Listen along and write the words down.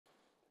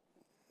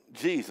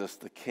Jesus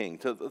the King.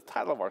 So the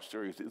title of our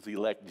series is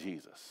Elect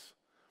Jesus.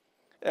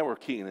 And we're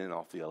keying in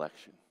off the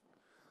election.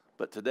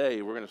 But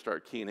today we're going to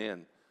start keying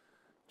in.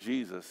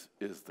 Jesus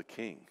is the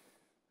King.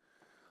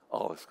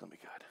 Oh, it's going to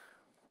be good.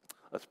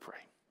 Let's pray.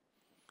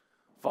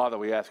 Father,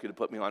 we ask you to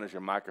put me on as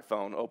your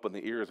microphone. Open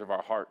the ears of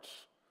our hearts.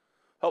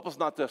 Help us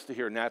not just to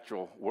hear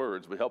natural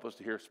words, but help us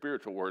to hear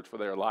spiritual words for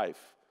their life.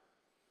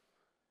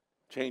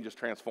 Change us,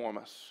 transform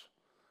us.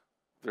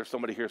 There's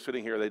somebody here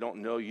sitting here, they don't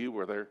know you,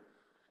 or they're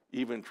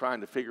even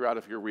trying to figure out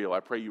if you're real.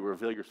 I pray you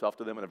reveal yourself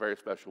to them in a very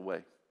special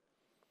way.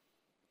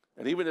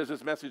 And even as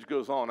this message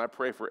goes on, I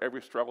pray for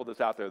every struggle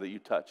that's out there that you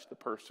touch the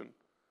person.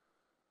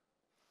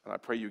 And I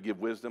pray you give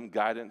wisdom,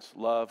 guidance,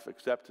 love,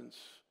 acceptance,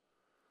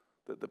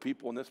 that the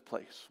people in this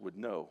place would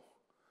know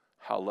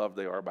how loved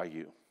they are by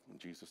you. In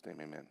Jesus' name,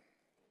 amen.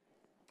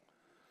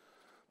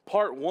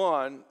 Part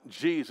 1,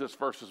 Jesus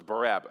versus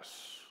Barabbas.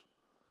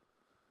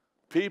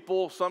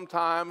 People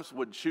sometimes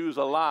would choose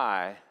a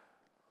lie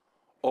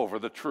over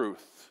the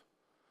truth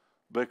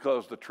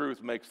because the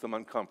truth makes them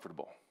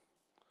uncomfortable.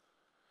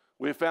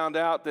 We found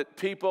out that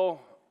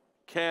people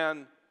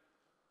can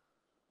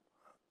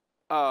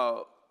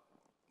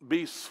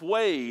be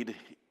swayed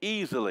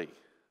easily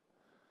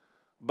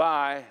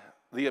by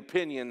the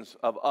opinions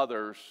of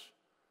others,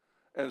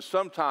 and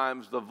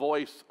sometimes the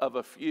voice of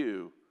a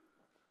few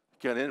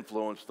can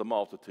influence the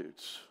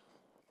multitudes.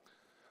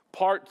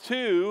 Part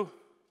 2,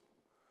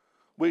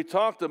 we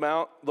talked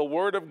about the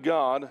Word of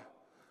God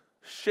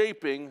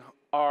shaping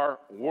our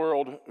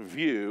world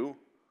view,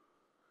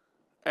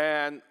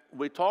 and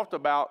we talked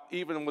about,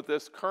 even with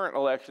this current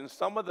election,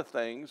 some of the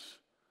things,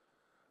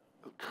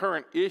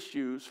 current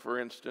issues, for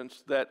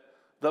instance, that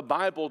the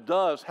Bible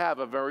does have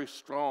a very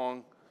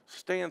strong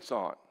stance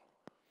on.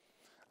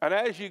 And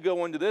as you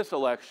go into this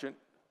election,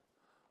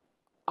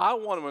 I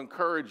want to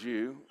encourage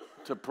you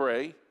to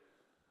pray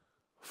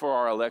for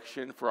our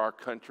election, for our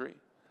country.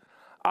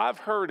 I've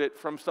heard it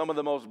from some of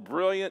the most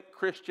brilliant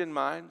Christian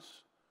minds,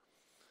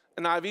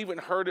 and I've even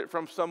heard it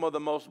from some of the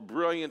most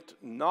brilliant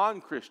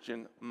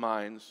non-Christian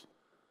minds,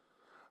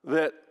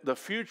 that the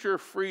future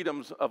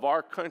freedoms of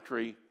our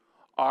country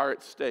are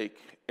at stake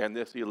in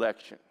this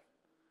election.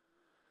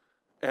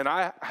 And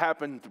I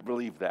happen to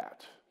believe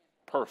that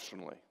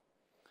personally.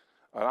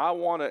 And I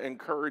want to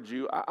encourage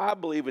you. I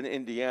believe in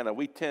Indiana,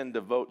 we tend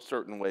to vote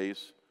certain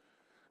ways,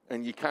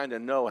 and you kind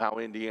of know how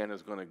Indiana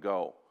is going to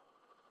go.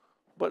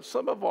 But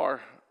some of our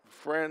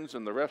friends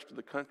in the rest of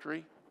the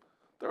country,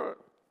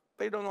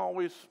 they don't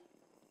always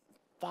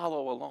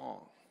follow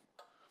along.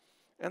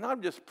 And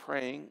I'm just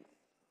praying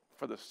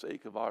for the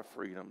sake of our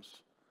freedoms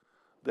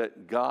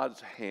that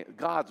God's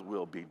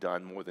will be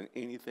done more than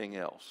anything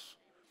else.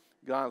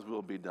 God's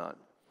will be done.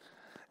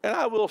 And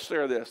I will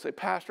share this. Say,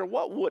 Pastor,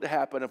 what would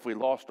happen if we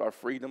lost our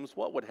freedoms?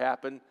 What would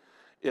happen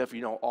if,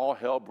 all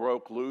hell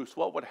broke loose?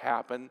 What would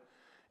happen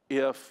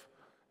if,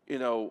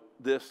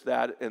 this,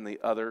 that, and the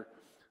other?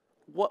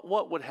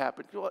 What would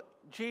happen?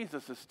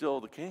 Jesus is still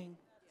the King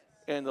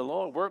and the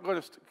Lord. We're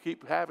going to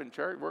keep having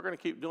church. We're going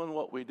to keep doing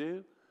what we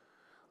do.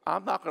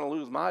 I'm not going to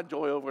lose my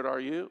joy over it, are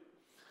you?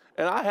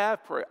 And I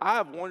have prayed. I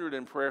have wondered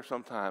in prayer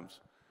sometimes.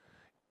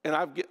 And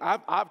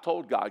I've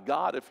told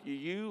God, if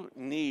you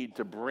need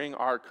to bring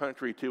our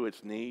country to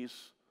its knees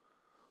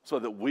so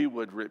that we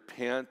would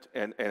repent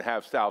and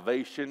have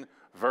salvation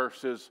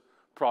versus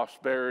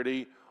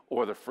prosperity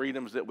or the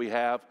freedoms that we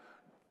have,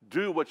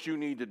 do what you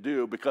need to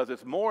do, because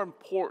it's more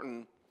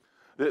important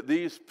that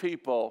these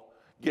people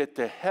get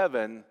to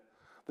heaven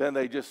than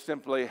they just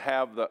simply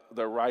have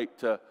the right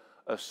to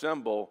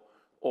assemble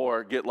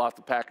or get lots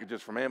of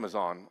packages from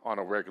Amazon on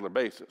a regular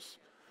basis.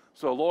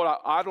 So, Lord,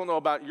 I don't know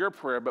about your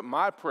prayer, but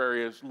my prayer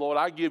is, Lord,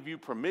 I give you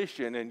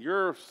permission and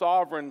your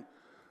sovereign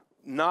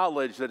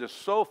knowledge that is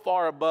so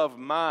far above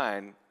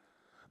mine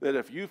that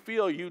if you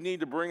feel you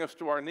need to bring us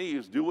to our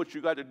knees, do what you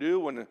got to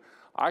do. And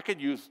I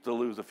could use to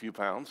lose a few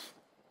pounds.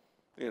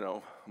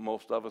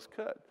 Most of us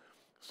could.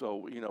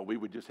 So, we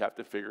would just have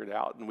to figure it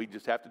out, and we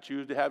just have to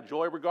choose to have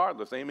joy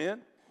regardless. Amen?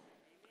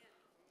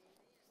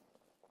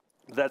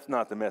 That's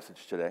not the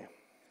message today.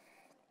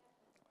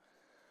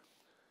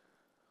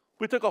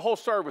 We took a whole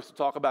service to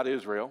talk about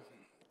Israel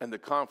and the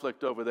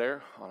conflict over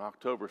there on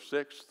October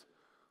 6th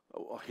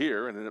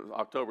here, and then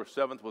October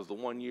 7th was the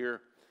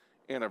 1-year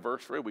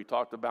anniversary. We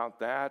talked about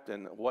that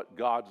and what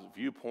God's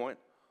viewpoint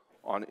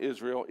on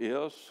Israel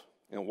is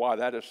and why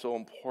that is so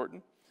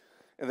important.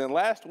 And then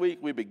last week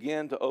we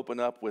began to open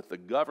up with the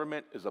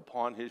government is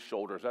upon his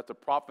shoulders. That's a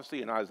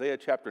prophecy in Isaiah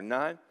chapter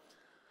 9.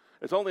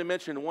 It's only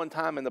mentioned one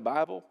time in the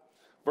Bible,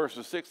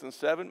 verses 6 and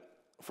 7.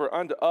 For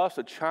unto us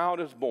a child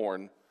is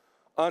born,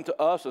 unto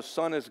us a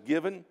son is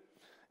given,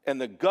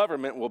 and the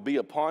government will be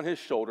upon his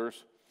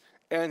shoulders,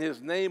 and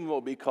his name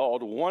will be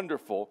called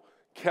Wonderful,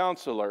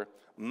 Counselor,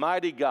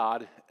 Mighty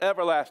God,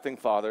 Everlasting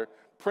Father,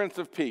 Prince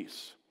of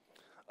Peace.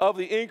 Of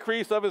the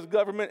increase of his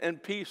government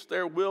and peace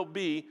there will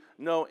be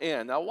no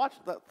end. Now watch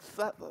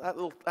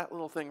that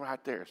little thing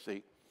right there,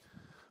 see?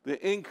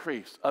 The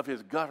increase of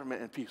his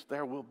government and peace,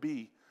 there will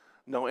be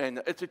no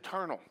end. It's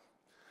eternal.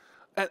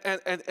 And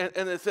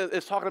it says,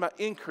 it's talking about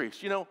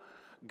increase.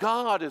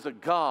 God is a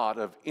God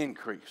of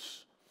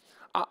increase.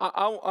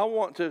 I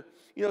want to,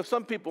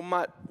 some people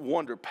might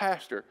wonder,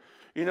 Pastor,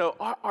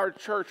 our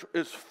church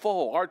is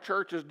full. Our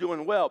church is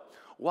doing well.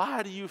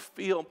 Why do you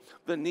feel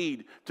the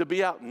need to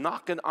be out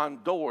knocking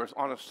on doors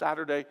on a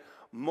Saturday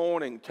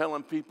morning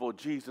telling people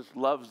Jesus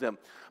loves them?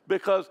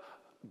 Because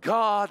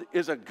God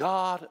is a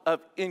God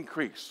of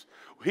increase.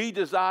 He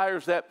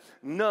desires that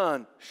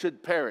none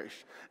should perish.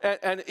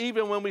 And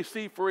even when we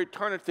see for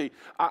eternity,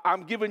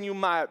 I'm giving you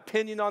my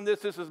opinion on this.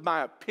 This is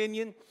my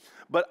opinion.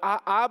 But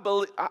I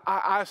believe,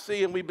 I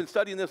see, and we've been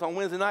studying this on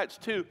Wednesday nights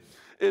too,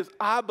 is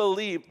I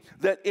believe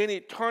that in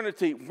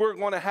eternity we're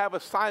going to have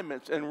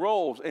assignments and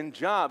roles and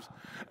jobs.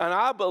 And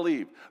I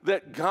believe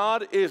that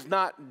God is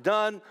not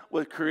done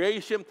with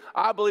creation.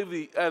 I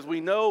believe, as we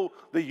know,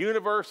 the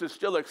universe is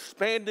still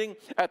expanding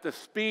at the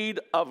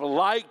speed of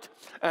light.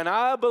 And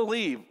I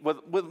believe,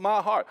 with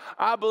my heart,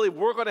 I believe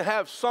we're going to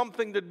have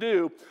something to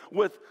do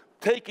with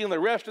taking the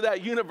rest of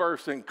that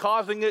universe and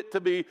causing it to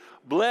be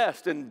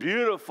blessed and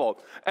beautiful,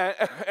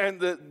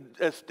 and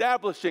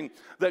establishing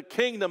the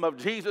kingdom of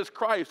Jesus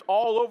Christ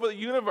all over the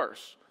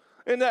universe.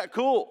 Isn't that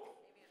cool?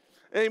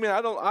 Amen.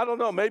 I don't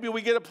know. Maybe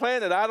we get a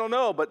planet. I don't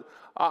know. But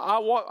I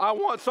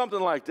want something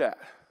like that.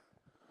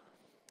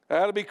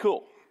 That'll be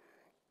cool.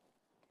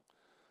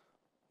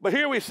 But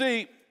here we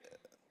see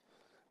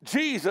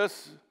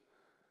Jesus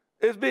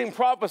is being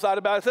prophesied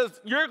about. It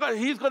says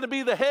he's going to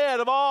be the head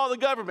of all the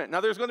government.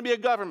 Now, there's going to be a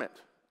government.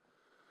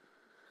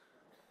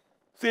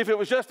 See, if it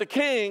was just a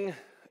king,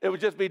 it would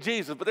just be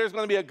Jesus, but there's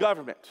going to be a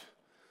government.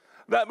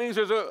 That means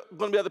there's going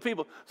to be other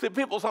people. See,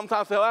 people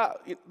sometimes say,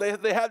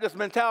 they have this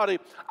mentality,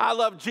 I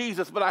love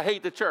Jesus, but I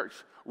hate the church.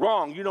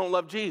 Wrong, you don't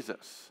love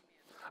Jesus.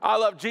 I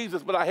love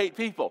Jesus, but I hate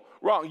people.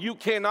 Wrong, you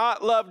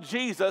cannot love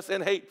Jesus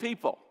and hate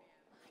people.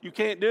 You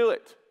can't do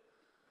it.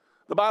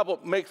 The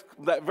Bible makes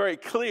that very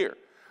clear.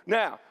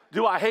 Now,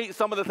 do I hate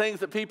some of the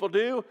things that people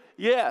do?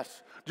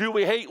 Yes. Do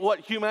we hate what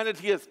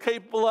humanity is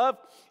capable of?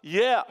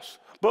 Yes.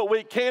 But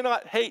we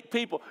cannot hate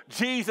people.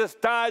 Jesus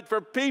died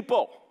for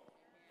people.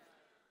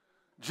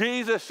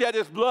 Jesus shed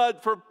his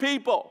blood for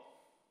people.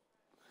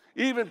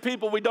 Even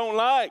people we don't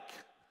like.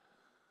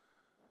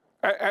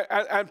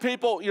 And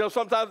people,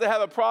 sometimes they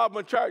have a problem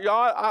with church.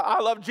 I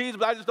love Jesus,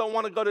 but I just don't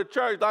want to go to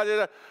church.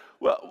 And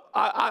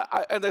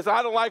they say,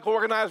 I don't like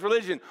organized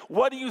religion.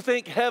 What do you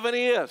think heaven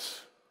is?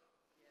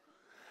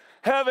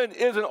 Heaven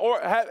isn't,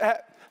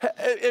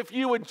 if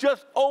you would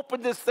just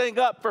open this thing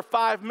up for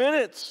 5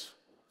 minutes,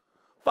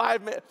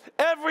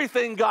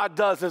 everything God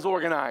does is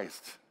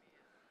organized.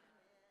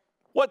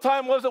 What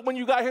time was it when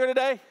you got here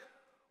today?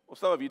 Well,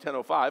 some of you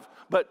 10:05,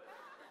 but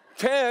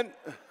 10.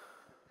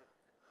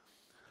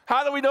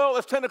 How do we know it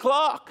was 10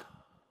 o'clock?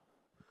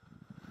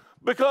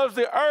 Because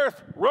the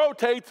earth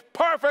rotates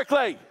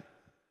perfectly.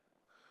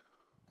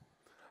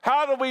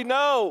 How do we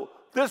know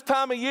this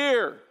time of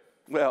year?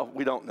 Well,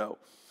 we don't know.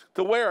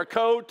 To wear a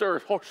coat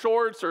or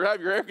shorts or have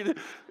your hair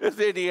conditioned, it's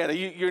Indiana.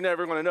 You're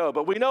never going to know.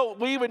 But we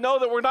even know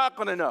that we're not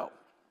going to know.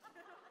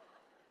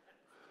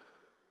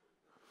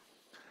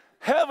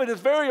 Heaven is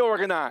very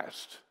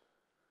organized.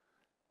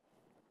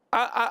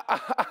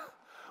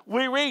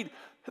 We read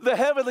the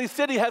heavenly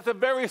city has a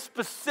very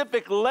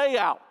specific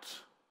layout.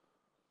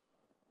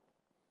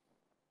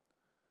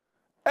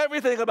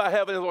 Everything about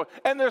heaven is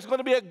organized. And there's going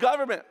to be a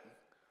government.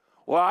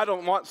 Well, I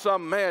don't want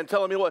some man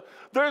telling me what.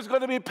 There's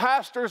going to be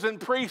pastors and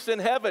priests in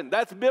heaven.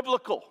 That's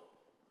biblical.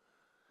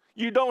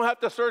 You don't have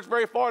to search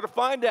very far to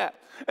find that.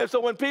 And so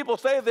when people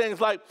say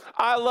things like,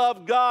 I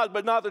love God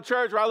but not the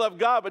church, or I love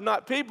God but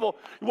not people,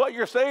 what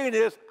you're saying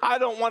is, I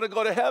don't want to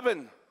go to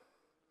heaven.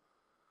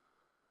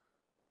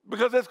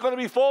 Because it's going to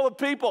be full of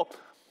people.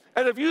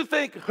 And if you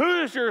think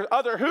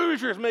other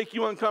Hoosiers make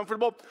you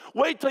uncomfortable,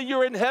 wait till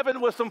you're in heaven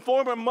with some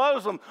former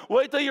Muslim.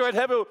 Wait till you're in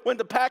heaven when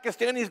the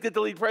Pakistanis get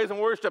to lead praise and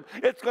worship.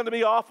 It's going to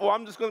be awful.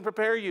 I'm just going to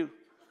prepare you.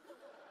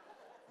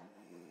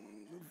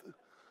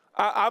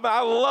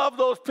 I love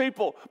those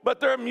people, but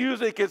their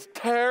music is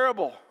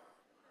terrible.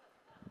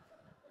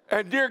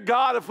 And dear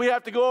God, if we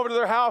have to go over to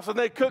their house and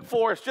they cook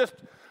for us,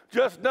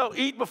 just know,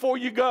 eat before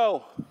you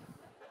go.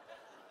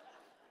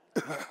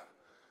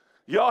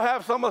 Y'all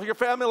have some of your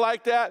family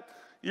like that?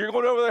 You're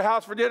going over to their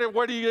house for dinner.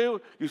 What do?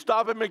 You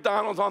stop at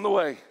McDonald's on the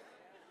way.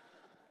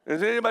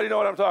 Does anybody know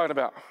what I'm talking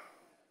about?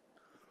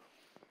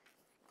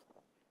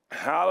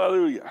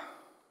 Hallelujah.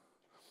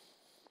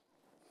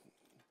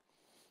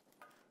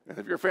 And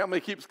if your family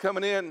keeps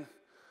coming in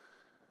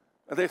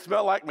and they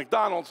smell like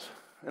McDonald's,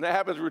 and that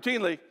happens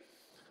routinely,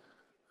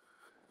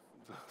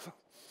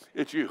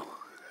 it's you.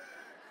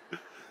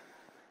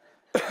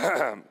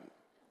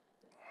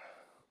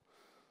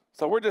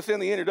 So we're just in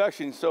the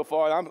introduction so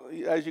far.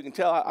 As you can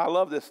tell, I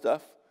love this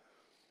stuff.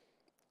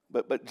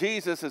 But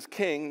Jesus is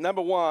king.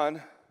 Number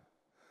one,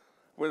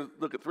 we're going to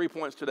look at 3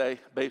 points today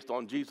based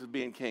on Jesus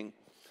being king.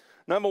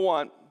 Number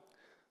one,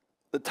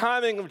 the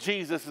timing of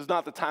Jesus is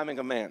not the timing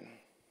of man.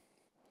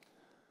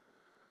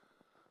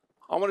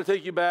 I want to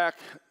take you back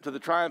to the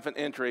triumphant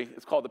entry.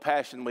 It's called the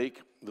Passion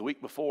Week, the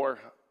week before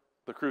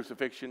the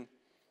crucifixion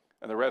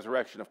and the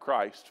resurrection of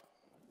Christ.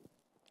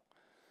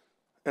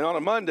 And on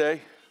a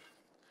Monday,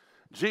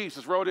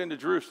 Jesus rode into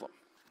Jerusalem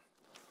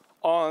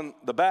on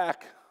the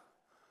back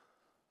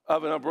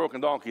of an unbroken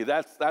donkey.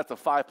 That's a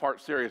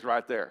 5-part series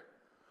right there.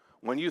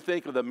 When you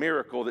think of the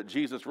miracle that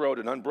Jesus rode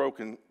an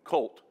unbroken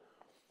colt,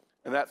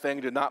 and that thing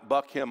did not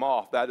buck him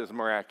off, that is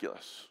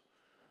miraculous.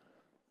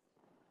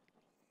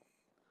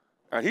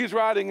 And he's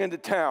riding into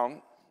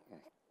town,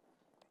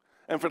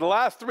 and for the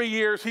last 3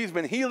 years, he's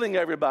been healing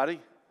everybody.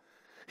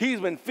 He's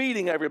been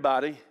feeding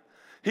everybody.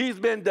 He's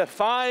been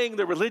defying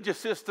the religious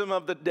system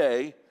of the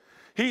day.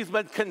 He's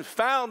been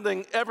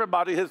confounding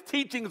everybody. His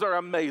teachings are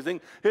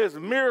amazing. His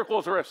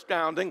miracles are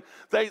astounding.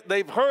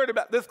 They've heard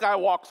about this guy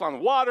walks on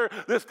water.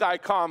 This guy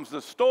calms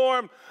the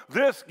storm.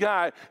 This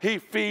guy, he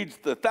feeds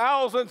the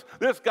thousands.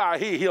 This guy,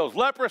 he heals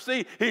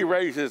leprosy. He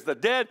raises the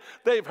dead.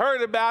 They've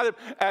heard about him.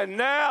 And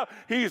now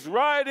he's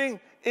riding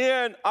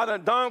in on a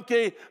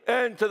donkey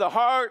into the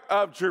heart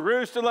of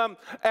Jerusalem.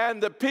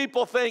 And the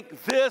people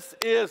think this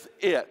is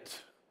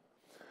it,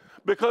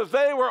 because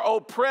they were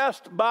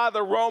oppressed by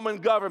the Roman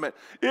government.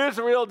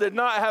 Israel did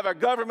not have a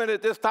government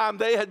at this time.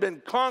 They had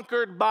been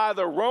conquered by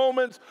the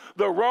Romans.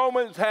 The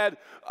Romans had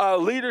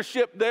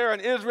leadership there in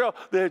Israel.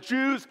 The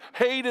Jews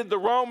hated the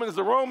Romans.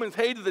 The Romans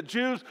hated the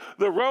Jews.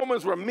 The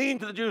Romans were mean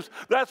to the Jews.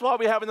 That's why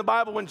we have in the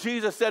Bible when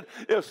Jesus said,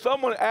 if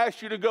someone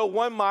asked you to go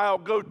 1 mile,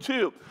 go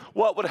 2.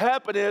 What would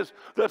happen is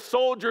the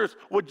soldiers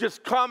would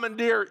just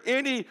commandeer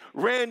any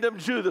random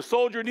Jew. The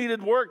soldier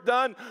needed work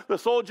done. The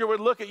soldier would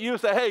look at you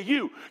and say, hey,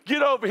 you,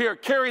 get over here.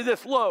 Carry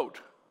this load.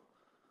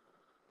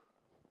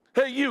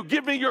 Hey, you,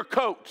 give me your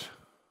coat.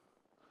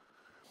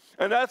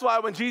 And that's why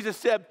when Jesus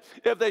said,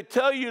 if they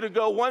tell you to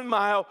go 1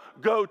 mile,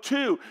 go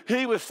 2,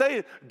 he was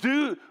saying,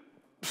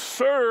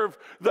 serve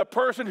the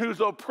person who's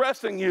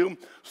oppressing you,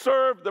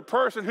 serve the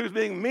person who's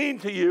being mean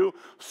to you,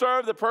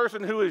 serve the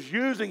person who is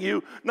using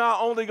you.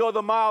 Not only go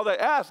the mile they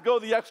ask, go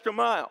the extra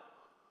mile.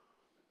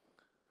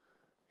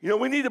 You know,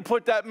 we need to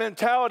put that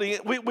mentality.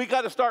 We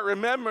got to start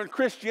remembering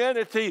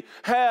Christianity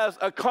has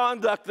a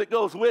conduct that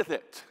goes with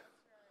it.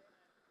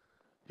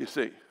 You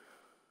see.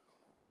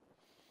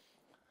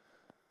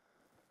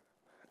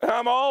 And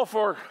I'm all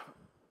for,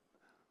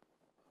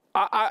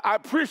 I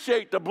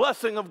appreciate the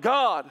blessing of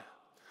God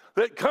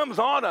that comes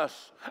on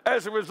us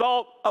as a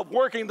result of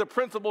working the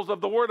principles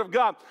of the Word of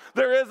God.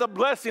 There is a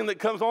blessing that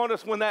comes on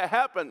us when that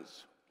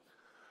happens.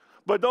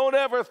 But don't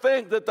ever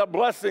think that the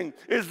blessing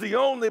is the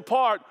only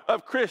part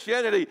of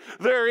Christianity.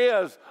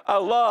 There is a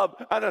love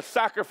and a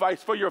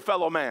sacrifice for your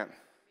fellow man.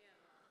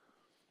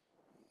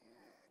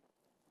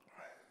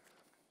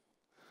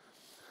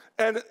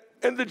 And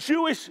in the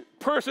Jewish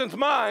person's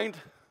mind,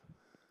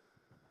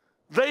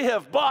 they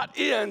have bought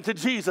into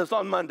Jesus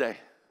on Monday.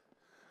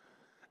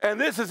 And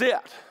this is it.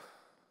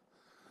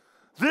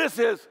 This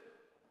is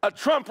a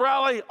Trump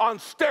rally on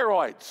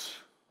steroids.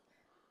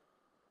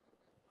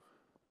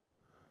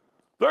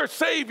 Their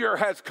Savior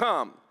has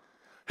come.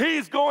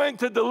 He's going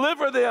to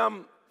deliver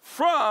them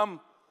from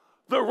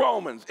the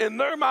Romans. In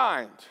their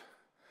mind,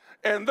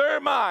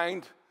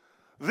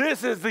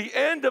 this is the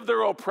end of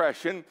their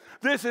oppression.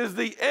 This is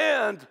the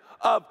end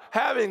of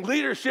having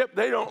leadership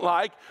they don't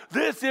like.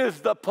 This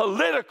is the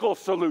political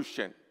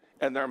solution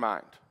in their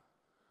mind.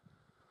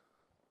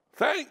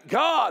 Thank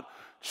God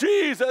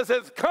Jesus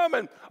is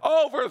coming,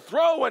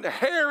 overthrowing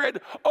Herod,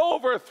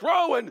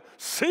 overthrowing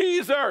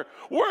Caesar.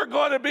 We're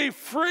going to be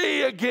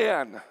free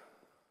again.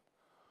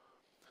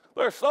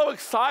 They're so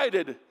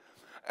excited.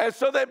 And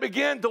so they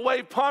began to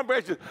wave palm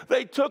branches.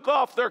 They took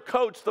off their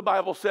coats, the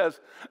Bible says,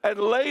 and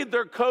laid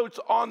their coats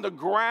on the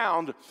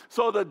ground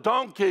so the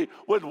donkey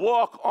would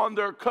walk on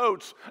their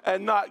coats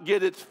and not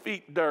get its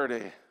feet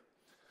dirty.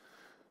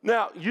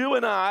 Now, you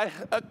and I,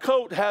 a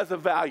coat has a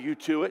value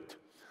to it.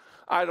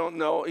 I don't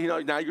know,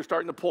 now you're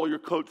starting to pull your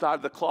coats out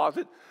of the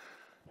closet.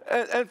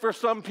 And for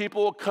some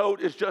people, a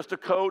coat is just a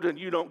coat and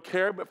you don't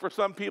care. But for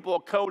some people, a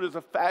coat is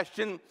a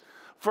fashion.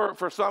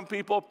 For some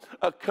people,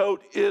 a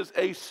coat is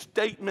a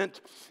statement,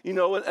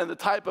 and the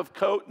type of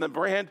coat and the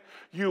brand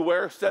you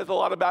wear says a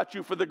lot about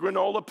you. For the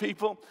granola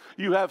people,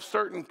 you have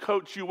certain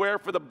coats you wear.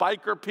 For the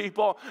biker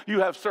people,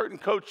 you have certain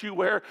coats you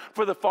wear.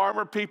 For the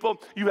farmer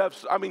people,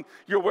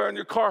 you're wearing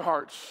your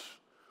Carhartts.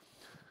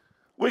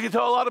 We can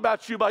tell a lot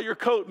about you by your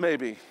coat,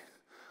 maybe.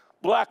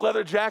 Black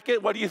leather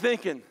jacket, what are you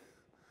thinking?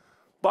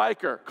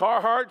 Biker.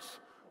 Carhartts,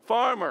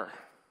 farmer.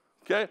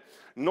 Okay?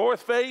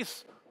 North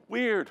Face,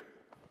 weird.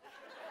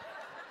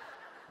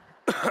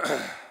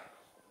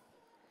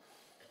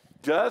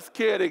 Just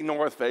kidding,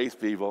 North Face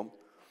people.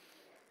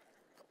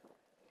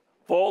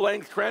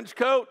 Full-length trench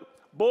coat,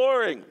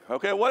 boring.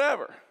 Okay,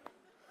 whatever.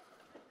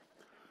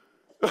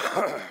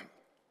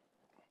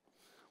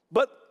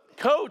 But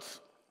coats,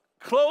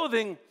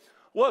 clothing,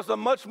 was a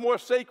much more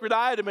sacred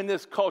item in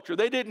this culture.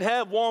 They didn't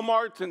have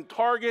Walmarts and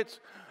Targets.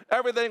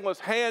 Everything was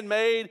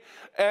handmade,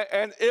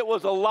 and it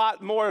was a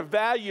lot more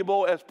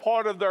valuable as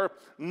part of their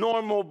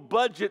normal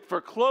budget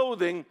for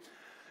clothing.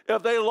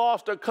 If they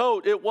lost a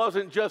coat, it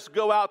wasn't just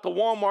go out to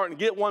Walmart and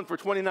get one for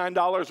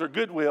 $29 or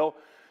Goodwill.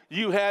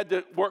 you had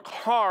to work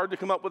hard to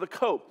come up with a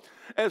coat.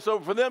 And so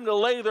for them to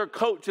lay their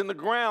coats in the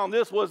ground,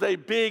 this was a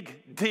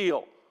big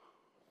deal.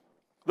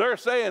 They're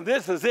saying,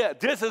 this is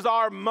it. This is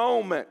our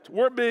moment.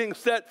 We're being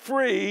set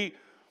free.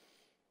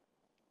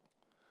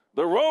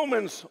 The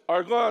Romans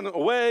are going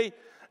away,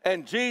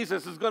 and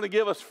Jesus is going to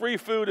give us free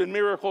food and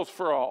miracles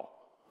for all.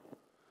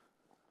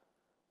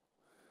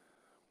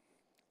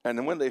 And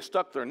then when they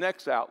stuck their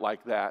necks out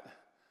like that,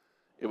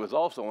 it was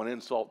also an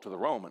insult to the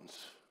Romans.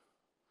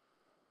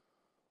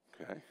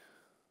 Okay?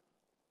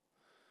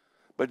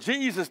 But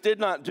Jesus did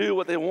not do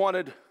what they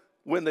wanted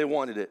when they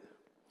wanted it.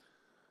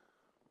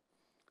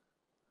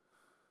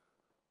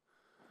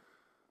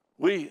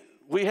 We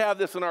have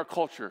this in our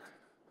culture.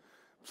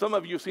 Some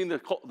of you have seen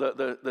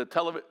the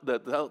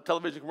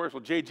television commercial,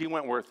 J.G.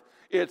 Wentworth.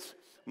 It's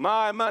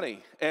my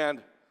money,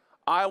 and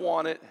I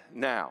want it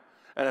now.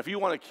 And if you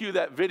want to cue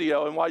that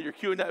video, and while you're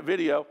cueing that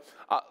video,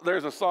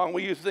 there's a song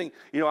we used to sing,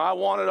 I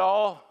want it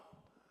all,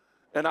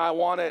 and I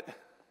want it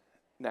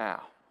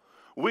now.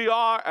 We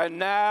are a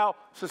now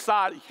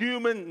society.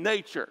 Human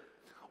nature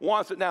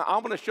wants it now.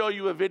 I'm going to show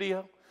you a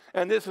video,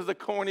 and this is a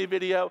corny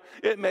video.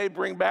 It may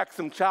bring back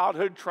some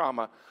childhood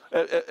trauma.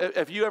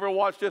 If you ever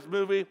watched this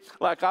movie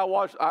like I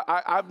watched,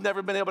 I've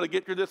never been able to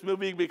get through this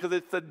movie because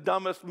it's the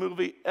dumbest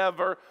movie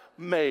ever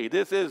made.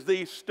 This is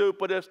the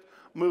stupidest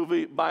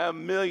movie by a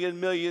million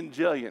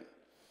jillion.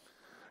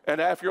 And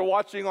if you're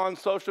watching on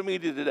social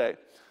media today,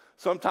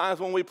 sometimes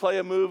when we play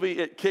a movie,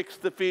 it kicks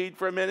the feed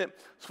for a minute.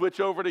 Switch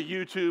over to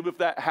YouTube if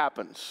that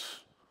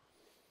happens.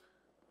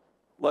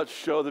 Let's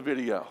show the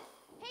video.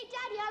 Hey,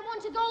 Daddy, I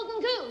want a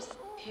golden goose.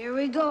 Here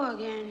we go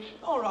again.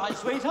 All right,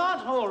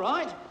 sweetheart, all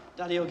right.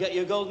 Daddy will get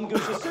you a golden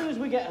goose as soon as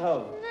we get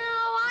home. No,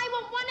 I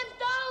want one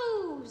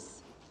of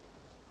those.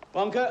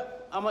 Wonka,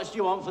 how much do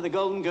you want for the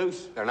golden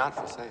goose? They're not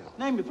for sale.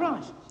 Name the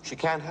price. She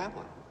can't have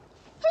one.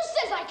 Who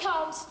says I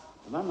can't?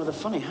 The man with a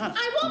funny hat.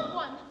 I want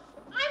one.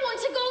 I want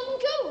a golden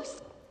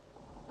goose.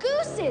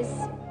 Gooses.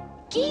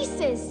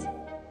 Geeses.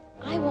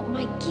 I want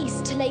my geese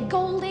to lay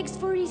gold eggs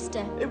for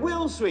Easter. It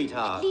will,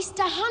 sweetheart. At least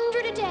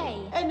 100 a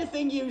day.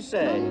 Anything you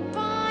say. And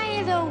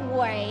by the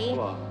way...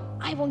 What?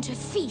 I want a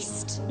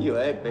feast. You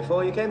ate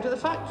before you came to the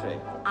factory.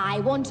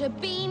 I want a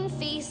bean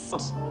feast.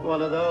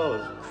 One of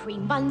those.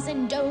 Cream buns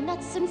and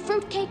donuts and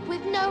fruitcake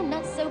with no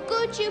nuts, so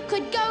good you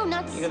could go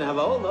nuts. You're gonna have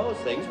all those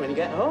things when you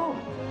get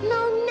home.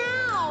 No,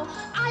 now!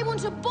 I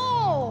want a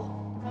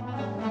ball.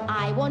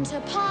 I want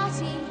a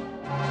party.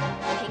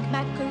 Pink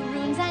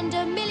macaroons and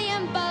a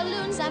million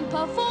balloons and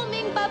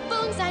performing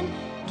baboons and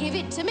give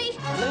it to me.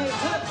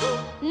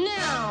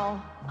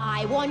 Now,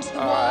 I want the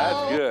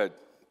wall. That's good.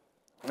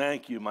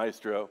 Thank you,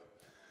 Maestro.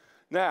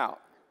 Now,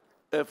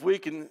 if we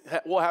can,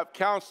 we'll have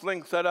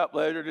counseling set up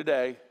later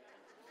today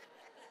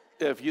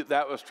if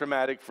that was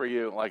traumatic for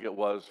you like it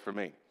was for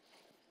me.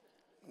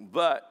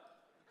 But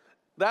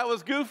that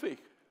was goofy.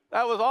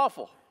 That was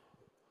awful.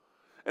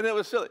 And it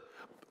was silly.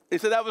 He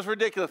said, that was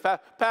ridiculous.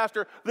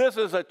 Pastor, this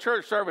is a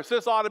church service.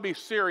 This ought to be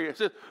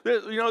serious.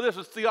 This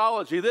is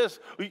theology.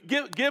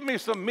 Give me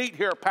some meat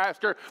here,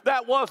 Pastor.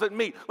 That wasn't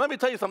meat. Let me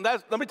tell you something.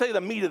 Let me tell you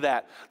the meat of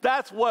that.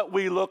 That's what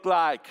we look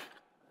like.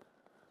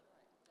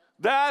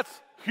 That's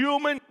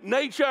human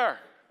nature.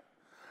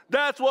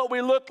 That's what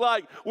we look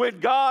like when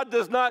God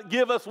does not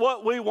give us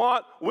what we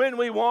want when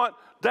we want.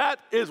 That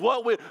is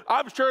what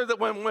I'm sure that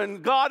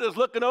when God is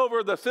looking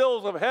over the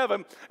sills of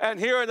heaven and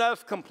hearing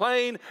us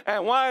complain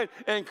and whine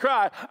and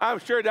cry, I'm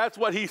sure that's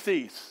what he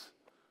sees.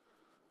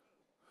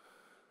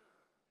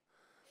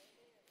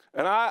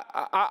 And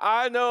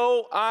I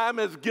know I'm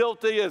as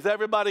guilty as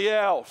everybody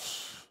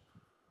else.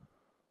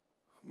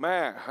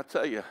 Man, I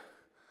tell you,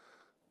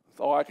 that's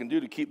all I can do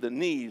to keep the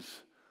knees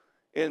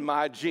in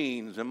my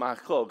jeans and my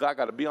clothes. I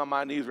got to be on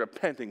my knees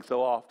repenting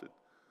so often.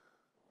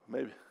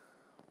 Maybe.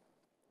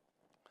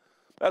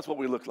 That's what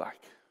we look like.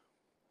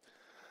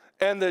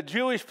 And the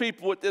Jewish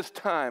people at this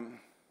time,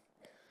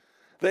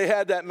 they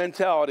had that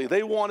mentality.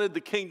 They wanted the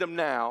kingdom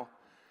now,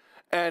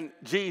 and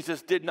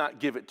Jesus did not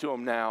give it to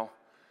them now.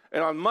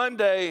 And on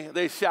Monday,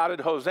 they shouted,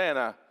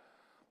 Hosanna.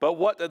 But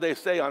what did they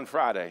say on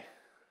Friday?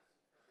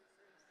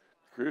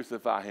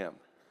 Crucify him.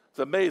 It's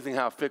amazing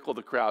how fickle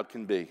the crowd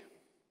can be.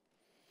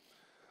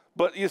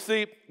 But you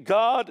see,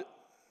 God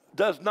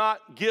does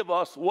not give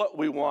us what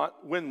we want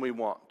when we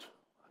want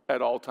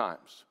at all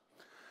times.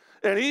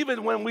 And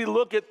even when we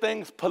look at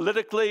things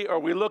politically or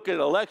we look at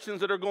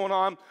elections that are going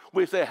on,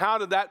 we say, how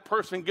did that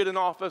person get in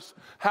office?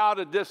 How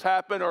did this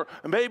happen? Or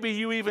maybe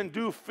you even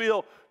do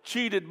feel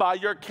cheated by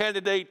your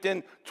candidate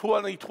in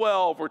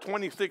 2012 or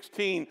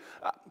 2016.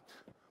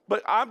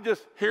 But I'm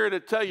just here to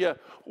tell you,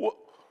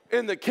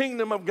 in the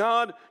kingdom of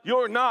God,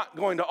 you're not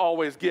going to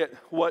always get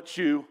what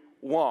you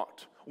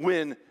want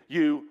when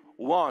you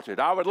want it.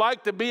 I would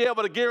like to be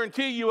able to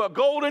guarantee you a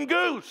golden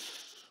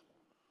goose,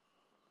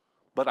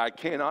 but I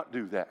cannot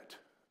do that.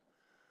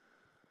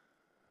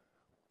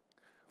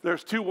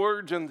 There's two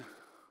words in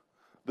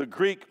the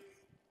Greek.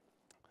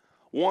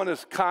 One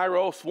is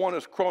kairos, one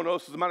is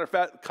chronos. As a matter of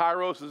fact,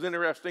 kairos is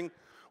interesting.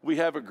 We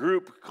have a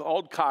group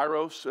called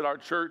Kairos at our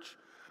church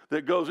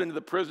that goes into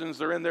the prisons.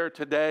 They're in there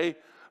today.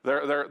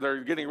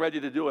 They're getting ready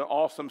to do an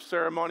awesome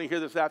ceremony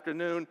here this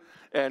afternoon,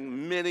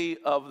 and many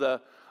of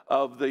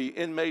the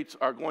inmates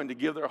are going to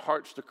give their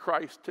hearts to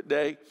Christ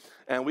today,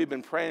 and we've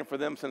been praying for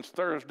them since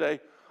Thursday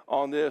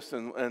on this,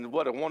 and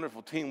what a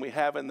wonderful team we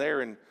have in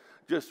there, and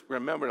just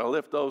remember to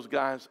lift those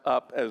guys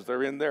up as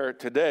they're in there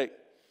today.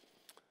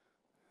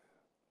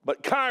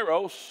 But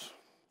Kairos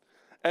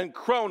and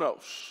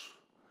Chronos.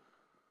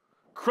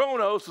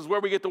 Chronos is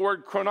where we get the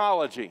word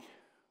chronology.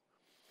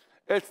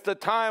 It's the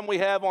time we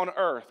have on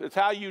earth. It's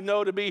how you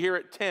know to be here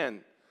at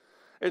 10.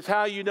 It's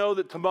how you know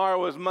that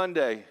tomorrow is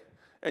Monday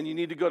and you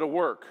need to go to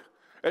work.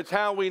 It's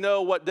how we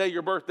know what day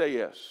your birthday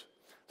is.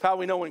 It's how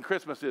we know when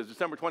Christmas is,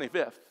 December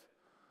 25th.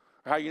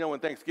 Or how you know when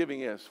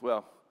Thanksgiving is.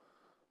 Well,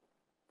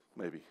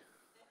 maybe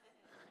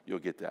you'll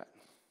get that.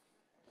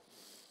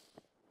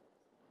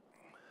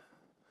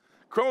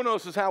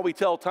 Chronos is how we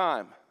tell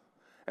time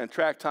and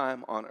track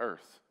time on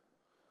earth.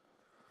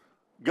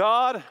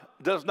 God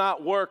does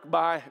not work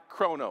by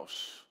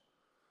chronos.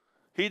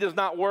 He does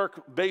not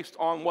work based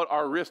on what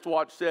our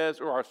wristwatch says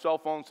or our cell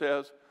phone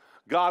says.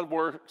 God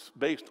works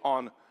based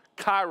on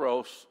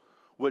kairos,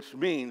 which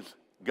means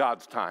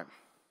God's time.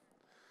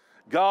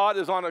 God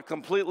is on a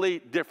completely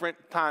different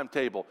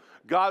timetable.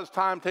 God's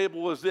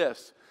timetable is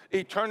this: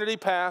 eternity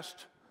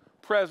past,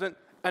 present,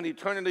 and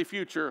eternity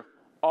future,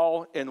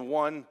 all in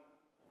one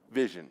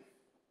vision.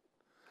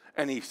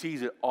 And he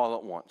sees it all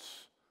at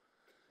once.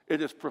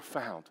 It is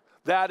profound.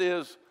 That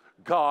is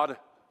God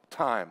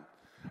time.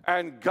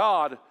 And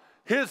God,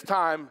 his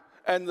time,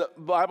 and the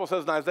Bible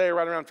says in Isaiah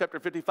right around chapter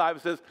 55,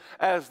 it says,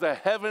 as the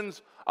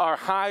heavens are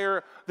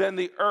higher than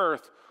the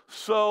earth,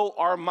 so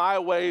are my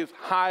ways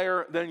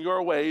higher than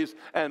your ways,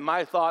 and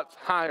my thoughts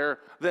higher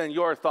than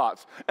your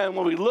thoughts. And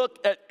when we look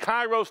at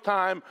Kairos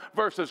time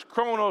versus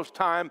Chronos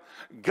time,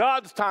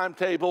 God's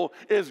timetable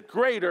is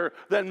greater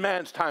than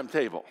man's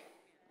timetable.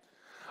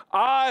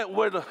 I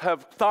would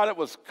have thought it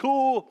was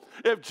cool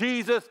if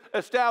Jesus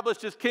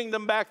established his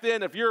kingdom back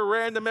then. If you're a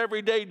random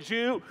everyday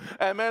Jew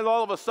and man,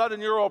 all of a sudden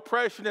your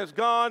oppression is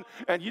gone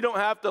and you don't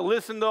have to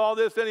listen to all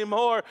this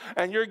anymore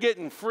and you're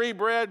getting free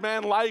bread,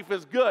 man, life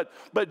is good.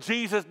 But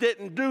Jesus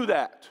didn't do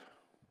that.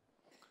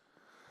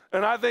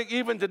 And I think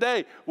even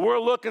today, we're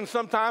looking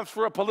sometimes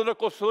for a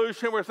political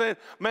solution. We're saying,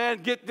 man,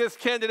 get this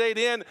candidate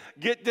in,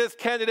 get this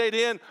candidate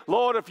in.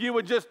 Lord, if you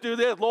would just do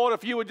this, Lord,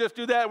 if you would just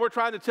do that. We're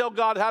trying to tell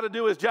God how to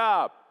do his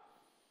job.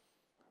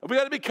 We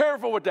got to be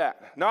careful with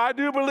that. Now, I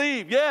do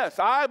believe, yes,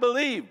 I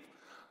believe.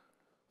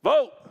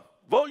 Vote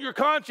your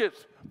conscience,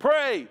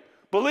 pray,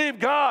 believe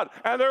God.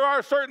 And there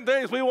are certain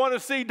things we want to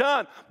see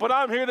done. But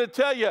I'm here to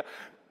tell you,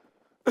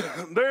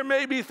 there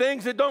may be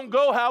things that don't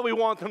go how we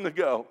want them to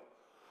go.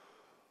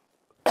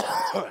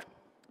 But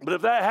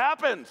if that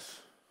happens,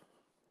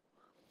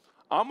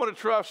 I'm going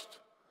to trust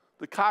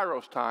the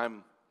Kairos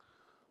time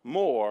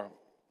more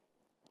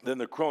than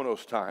the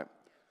Chronos time.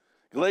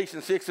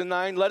 Galatians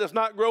 6:9, let us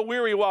not grow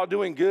weary while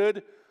doing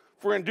good,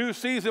 for in due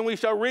season we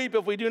shall reap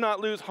if we do not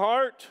lose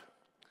heart.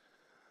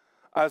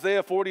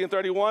 Isaiah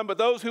 40:31, but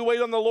those who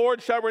wait on the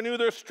Lord shall renew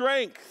their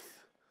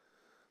strength.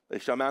 They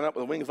shall mount up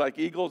with wings like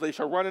eagles. They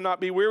shall run and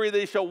not be weary.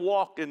 They shall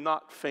walk and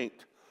not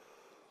faint.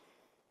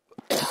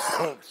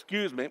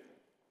 Excuse me.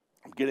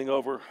 I'm getting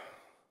over.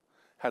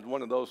 Had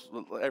one of those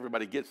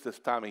everybody gets this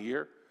time of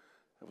year.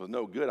 It was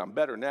no good. I'm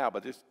better now,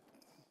 but just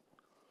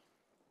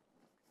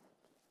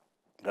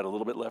got a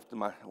little bit left in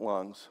my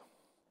lungs.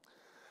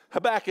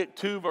 Habakkuk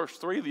 2, verse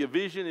 3, the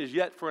vision is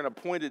yet for an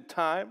appointed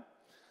time,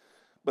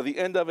 but the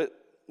end of it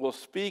will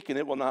speak and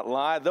it will not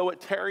lie. Though it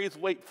tarries,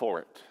 wait for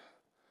it,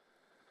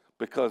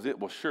 because it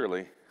will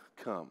surely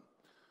come.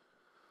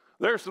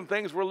 There are some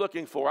things we're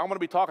looking for. I'm going to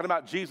be talking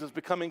about Jesus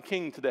becoming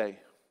king today.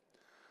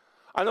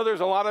 I know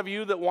there's a lot of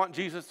you that want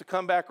Jesus to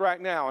come back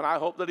right now, and I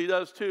hope that he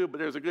does too, but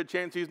there's a good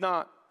chance he's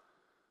not.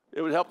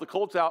 It would help the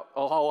Colts out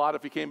a whole lot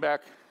if he came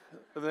back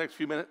in the next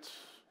few minutes.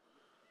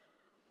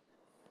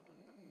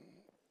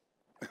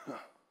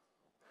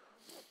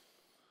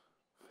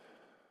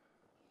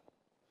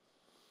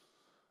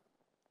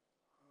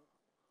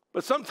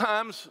 But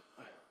sometimes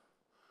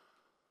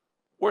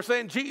we're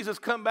saying, Jesus,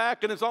 come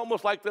back, and it's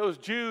almost like those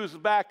Jews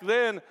back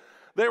then.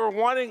 They were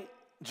wanting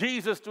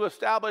Jesus to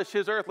establish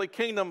his earthly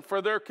kingdom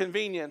for their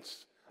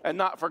convenience and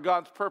not for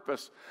God's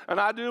purpose.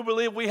 And I do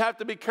believe we have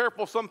to be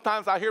careful.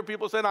 Sometimes I hear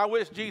people saying, I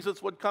wish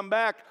Jesus would come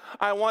back.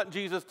 I want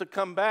Jesus to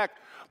come back.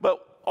 But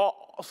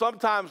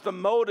sometimes the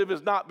motive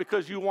is not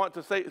because you want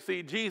to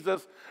see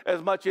Jesus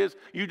as much as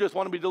you just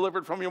want to be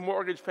delivered from your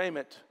mortgage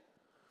payment.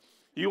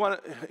 You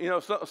want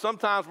to,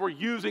 sometimes we're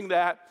using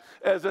that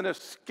as an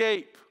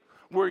escape.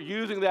 We're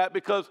using that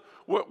because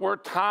we're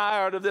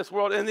tired of this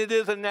world, and it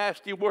is a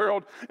nasty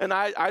world, and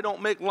I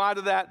don't make light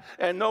of that,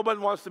 and nobody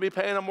wants to be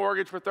paying a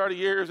mortgage for 30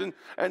 years, and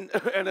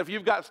if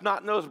you've got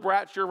snot-nosed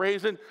brats you're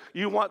raising,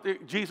 you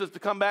want Jesus to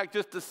come back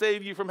just to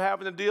save you from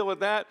having to deal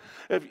with that.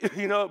 If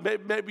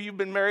maybe you've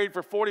been married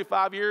for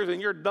 45 years,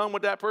 and you're done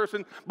with that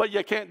person, but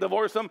you can't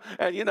divorce them,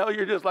 and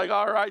you're just like,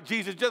 all right,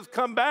 Jesus, just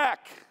come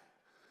back.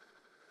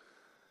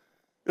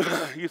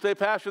 You say,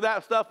 Pastor,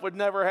 that stuff would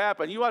never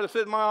happen. You ought to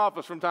sit in my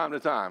office from time to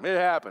time. It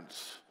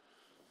happens.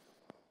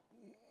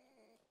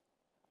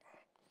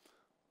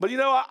 But you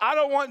know, I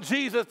don't want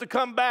Jesus to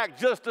come back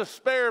just to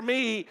spare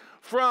me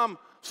from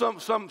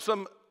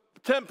some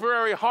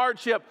temporary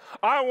hardship.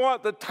 I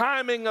want the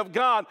timing of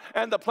God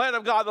and the plan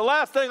of God. The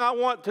last thing I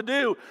want to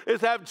do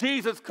is have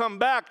Jesus come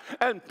back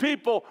and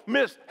people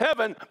miss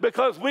heaven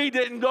because we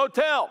didn't go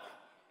tell.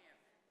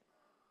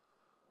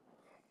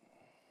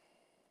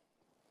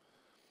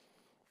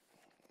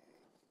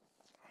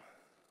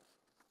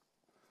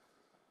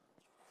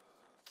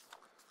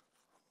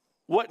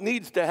 What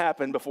needs to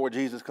happen before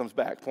Jesus comes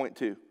back? Point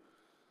 2.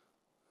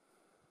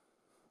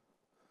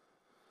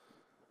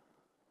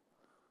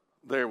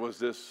 There was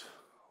this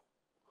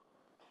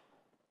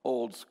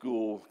old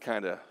school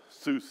kind of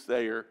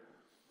soothsayer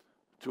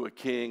to a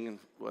king,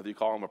 whether you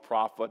call him a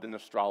prophet, an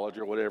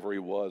astrologer, whatever he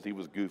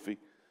was goofy.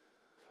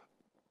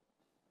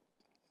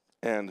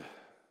 And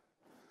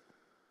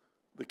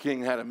the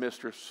king had a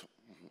mistress,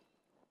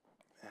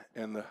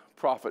 and the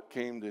prophet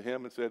came to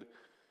him and said,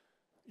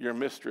 your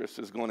mistress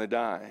is going to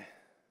die.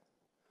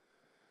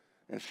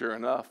 And sure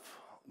enough,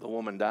 the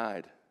woman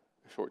died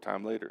a short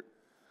time later.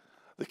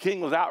 The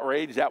king was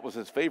outraged. That was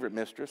his favorite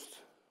mistress.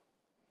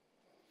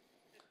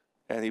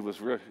 And he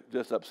was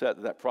just upset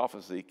that that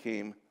prophecy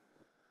came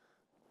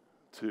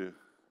to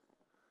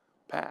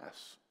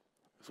pass.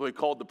 So he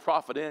called the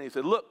prophet in. He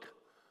said, look,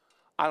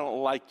 I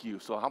don't like you,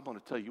 so I'm going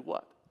to tell you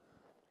what.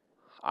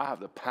 I have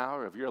the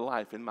power of your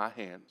life in my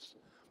hands.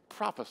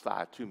 Prophesy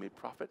to me,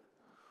 prophet.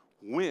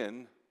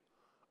 When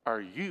are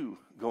you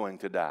going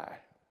to die?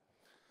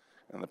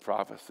 And the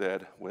prophet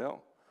said,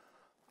 well,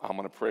 I'm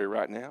going to pray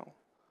right now.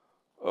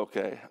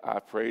 Okay, I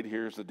prayed.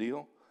 Here's the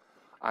deal.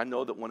 I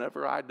know that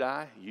whenever I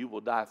die, you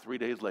will die 3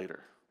 days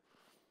later.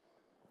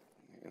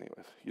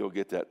 Anyways, you'll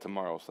get that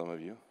tomorrow, some of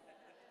you.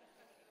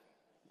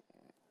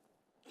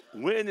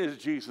 When is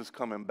Jesus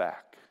coming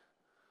back?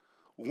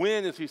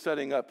 When is he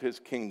setting up his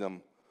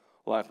kingdom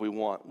like we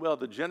want? Well,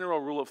 the general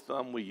rule of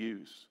thumb we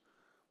use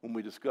when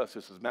we discuss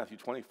this is Matthew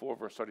 24,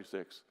 verse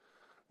 36.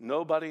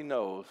 Nobody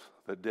knows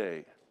the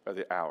day or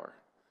the hour.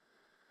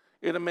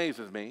 It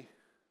amazes me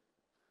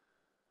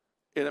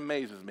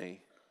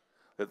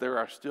that there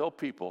are still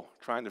people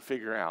trying to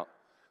figure out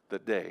the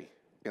day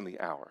and the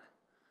hour.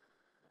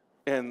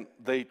 And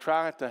they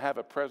try to have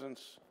a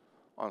presence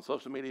on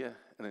social media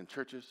and in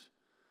churches,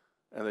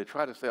 and they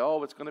try to say,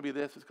 oh, it's going to be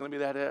this, it's going to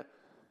be that.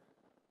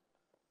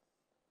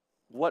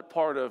 What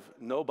part of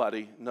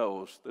nobody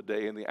knows the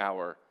day and the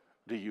hour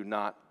do you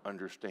not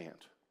understand?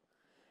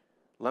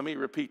 Let me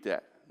repeat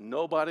that.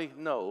 Nobody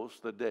knows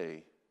the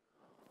day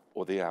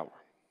or the hour.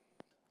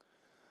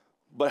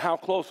 But how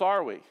close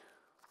are we?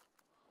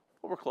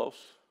 Well, we're close.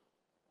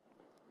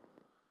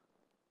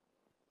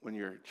 When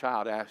your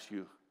child asks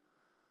you,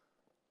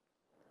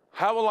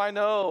 how will I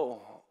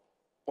know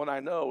when I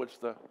know it's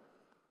the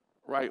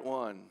right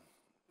one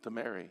to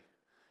marry?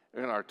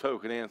 And our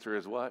token answer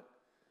is what?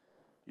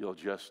 You'll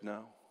just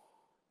know.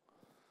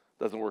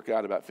 Doesn't work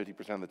out about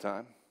 50% of the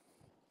time.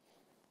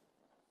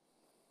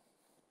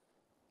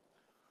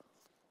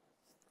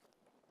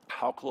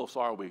 How close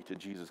are we to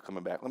Jesus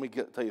coming back? Let me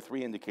tell you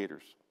 3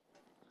 indicators.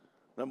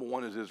 Number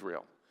 1 is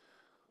Israel.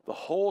 The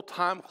whole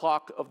time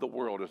clock of the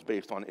world is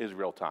based on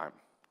Israel time.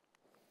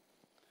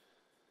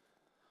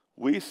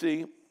 We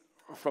see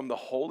from the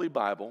Holy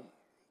Bible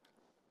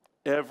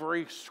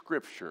every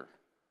scripture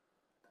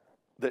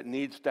that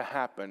needs to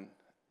happen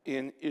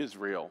in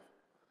Israel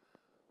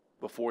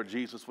before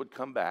Jesus would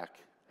come back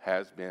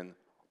has been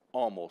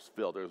almost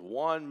filled. There's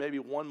one, maybe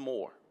one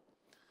more,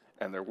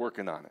 and they're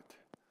working on it,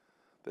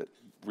 that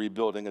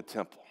rebuilding a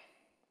temple.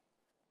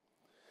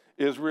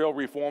 Israel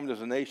reformed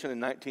as a nation in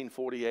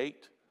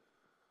 1948.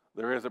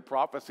 There is a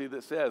prophecy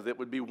that says it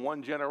would be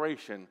one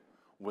generation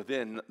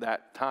within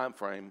that time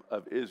frame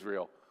of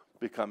Israel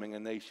becoming a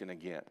nation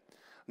again.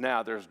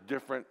 Now, there's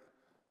different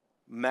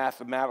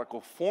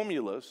mathematical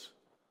formulas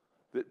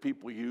that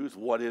people use.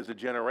 What is a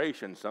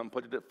generation? Some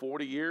put it at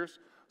 40 years.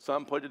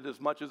 Some put it as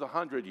much as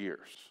 100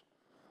 years.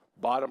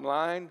 Bottom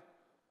line,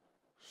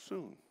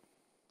 soon.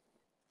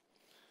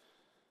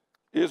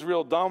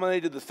 Israel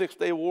dominated the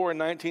Six-Day War in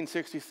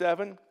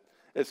 1967.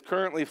 It's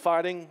currently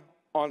fighting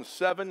on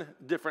 7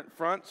 different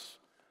fronts,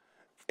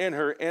 and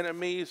her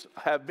enemies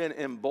have been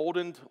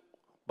emboldened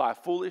by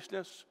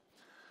foolishness.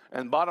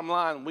 And bottom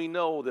line, we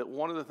know that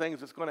one of the things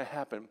that's going to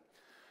happen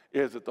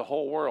is that the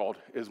whole world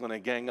is going to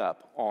gang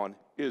up on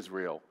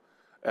Israel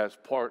as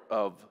part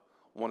of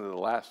one of the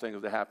last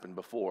things that happen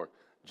before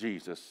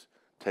Jesus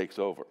takes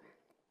over.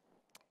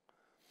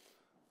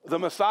 The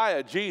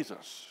Messiah,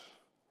 Jesus,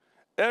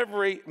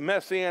 every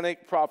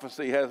messianic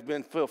prophecy has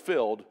been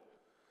fulfilled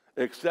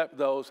except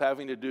those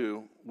having to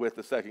do with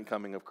the second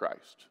coming of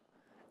Christ.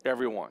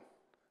 Every one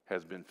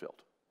has been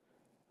filled.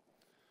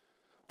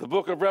 The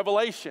book of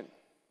Revelation.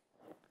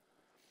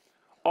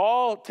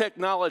 All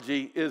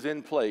technology is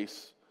in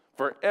place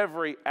for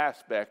every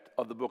aspect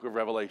of the book of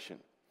Revelation.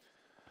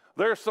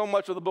 There's so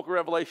much of the book of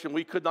Revelation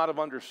we could not have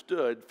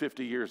understood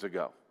 50 years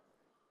ago.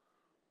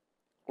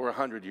 or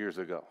 100 years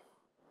ago.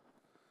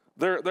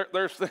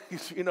 There's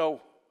things,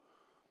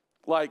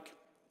 like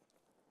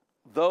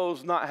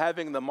those not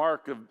having the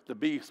mark of the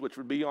beast, which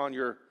would be on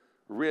your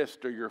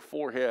wrist or your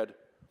forehead,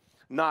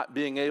 not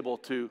being able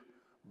to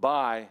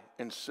buy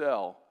and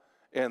sell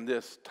in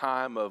this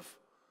time of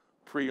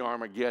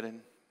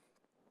pre-Armageddon.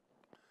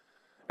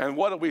 And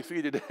what do we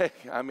see today?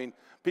 I mean,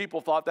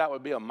 people thought that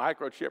would be a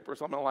microchip or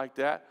something like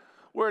that.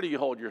 Where do you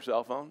hold your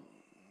cell phone?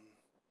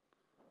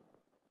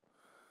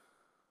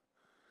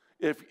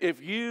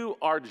 If you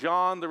are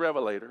John the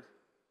Revelator,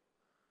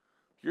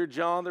 you're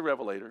John the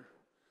Revelator,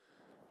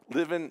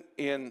 living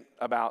in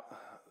about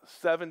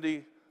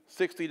 60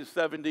 to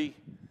 70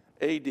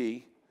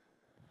 AD,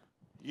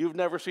 you've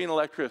never seen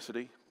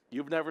electricity,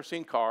 you've never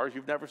seen cars,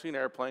 you've never seen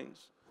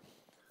airplanes.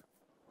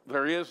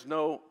 There is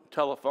no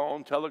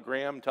telephone,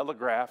 telegram,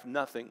 telegraph,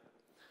 nothing.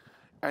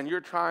 And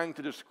you're trying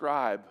to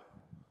describe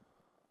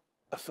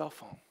a cell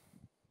phone.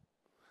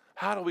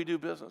 How do we do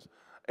business?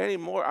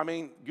 Anymore, I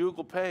mean,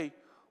 Google Pay,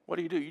 what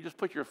do? You just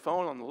put your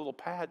phone on the little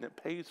pad and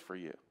it pays for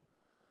you.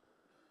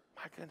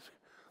 My goodness.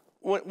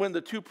 When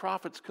the two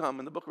prophets come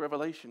in the book of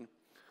Revelation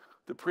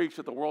to preach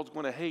that the world's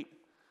going to hate,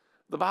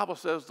 the Bible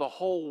says the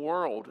whole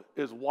world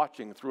is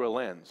watching through a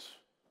lens,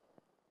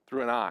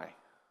 through an eye.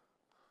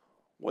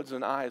 What's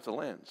an eye? It's a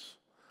lens.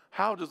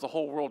 How does the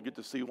whole world get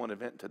to see one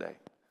event today?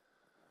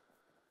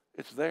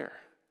 It's there.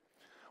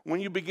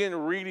 When you begin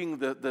reading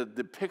the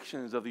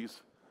depictions of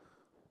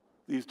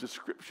these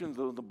descriptions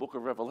of the book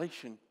of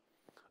Revelation,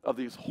 of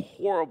these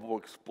horrible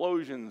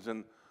explosions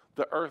and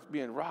the earth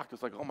being rocked,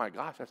 it's like, oh my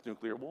gosh, that's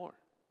nuclear war.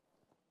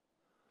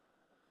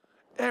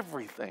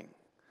 Everything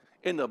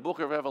in the book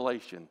of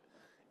Revelation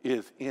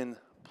is in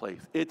place.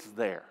 It's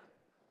there.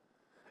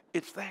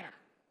 It's there.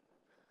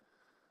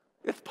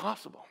 It's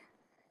possible.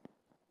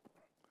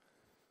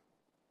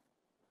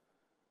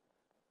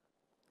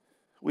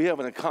 We have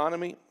an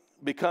economy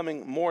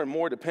becoming more and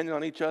more dependent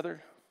on each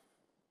other.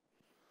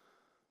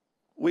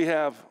 We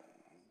have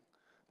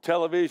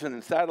television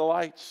and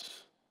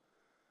satellites,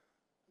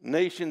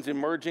 nations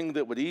emerging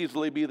that would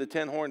easily be the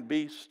 10-horned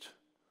beast.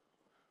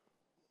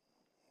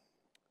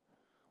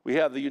 We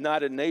have the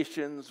United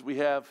Nations. We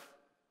have,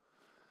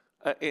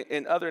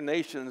 in other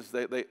nations,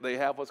 they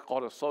have what's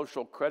called a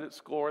social credit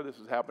score. This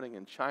is happening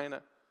in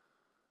China,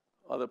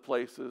 other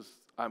places.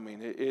 I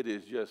mean, it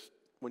is just,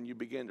 when you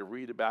begin to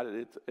read about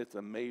it, it's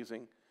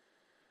amazing,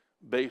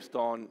 based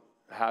on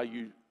how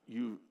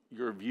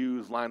your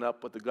views line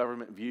up with the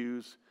government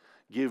views,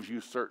 gives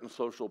you certain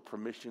social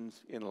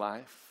permissions in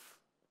life.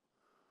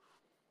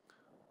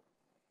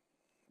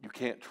 You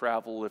can't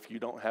travel if you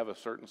don't have a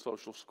certain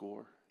social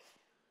score.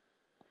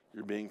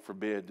 You're being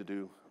forbid to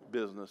do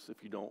business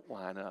if you don't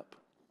line up.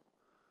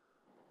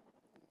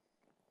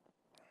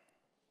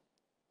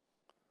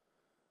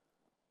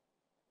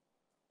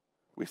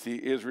 We see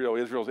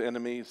Israel's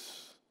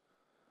enemies.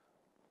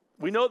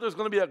 We know there's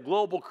going to be a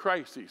global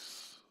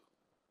crisis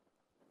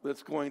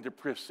that's going to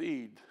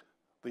precede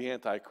the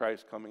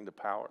Antichrist coming to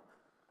power.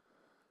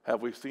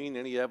 Have we seen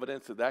any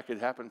evidence that that could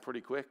happen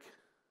pretty quick?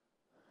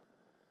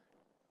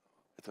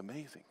 It's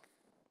amazing.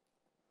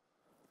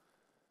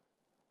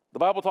 The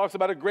Bible talks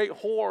about a great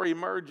whore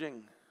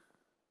emerging.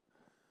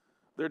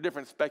 There are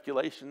different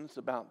speculations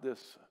about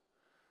this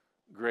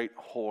great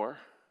whore.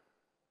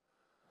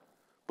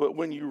 But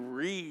when you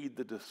read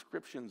the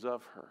descriptions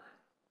of her,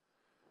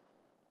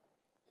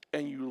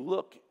 and you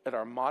look at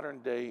our modern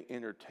day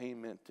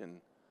entertainment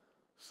and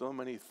so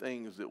many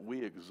things that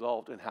we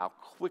exalt and how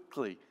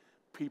quickly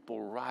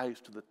people rise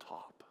to the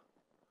top,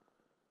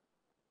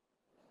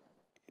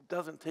 it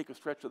doesn't take a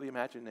stretch of the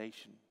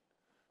imagination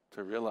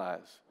to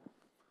realize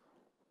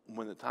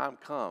when the time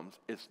comes,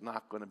 it's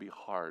not going to be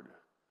hard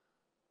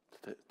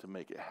to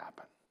make it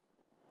happen.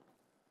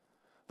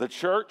 The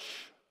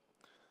church,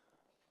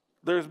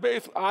 there's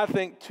basically, I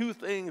think, two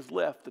things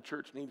left the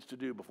church needs to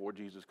do before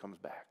Jesus comes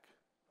back.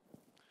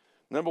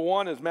 Number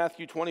one is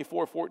Matthew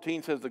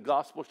 24:14 says the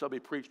gospel shall be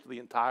preached to the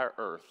entire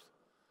earth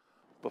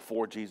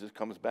before Jesus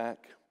comes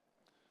back.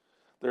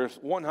 There's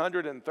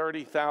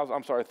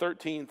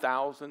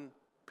 13,000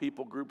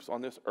 people groups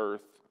on this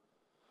earth,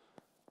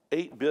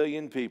 8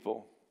 billion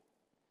people,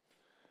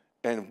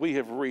 and we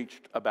have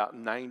reached about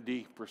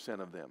 90%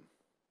 of them.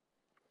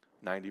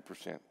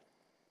 90%.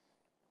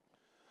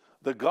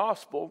 The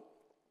gospel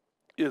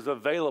is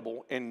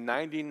available in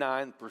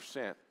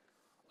 99%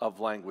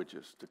 of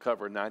languages to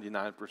cover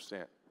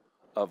 99%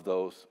 of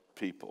those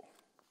people.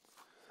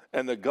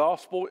 And the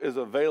gospel is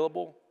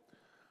available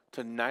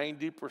to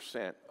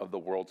 90% of the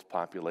world's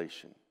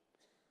population.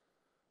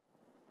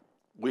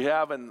 We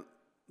have in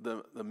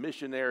the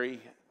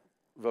missionary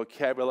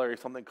vocabulary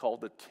something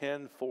called the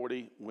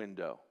 1040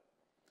 window.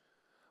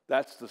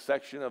 That's the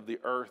section of the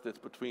earth that's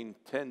between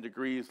 10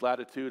 degrees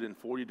latitude and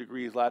 40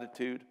 degrees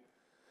latitude.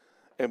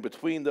 And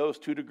between those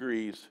 2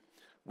 degrees,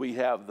 we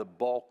have the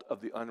bulk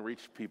of the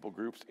unreached people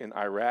groups in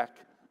Iraq,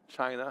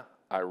 China,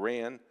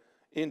 Iran,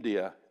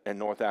 India, and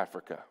North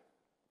Africa.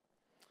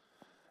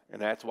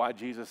 And that's why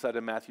Jesus said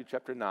in Matthew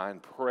chapter 9,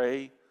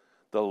 pray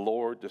the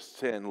Lord to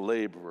send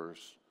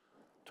laborers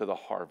to the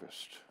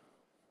harvest.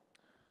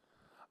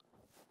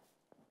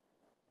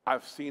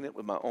 I've seen it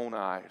with my own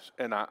eyes.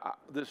 And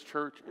this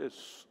church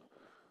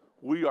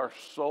we are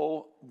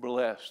so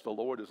blessed. The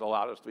Lord has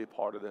allowed us to be a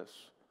part of this.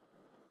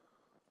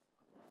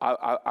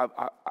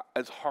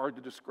 It's hard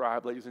to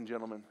describe, ladies and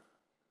gentlemen.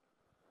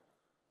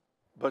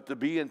 But to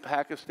be in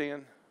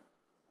Pakistan,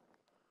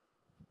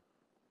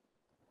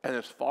 and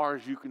as far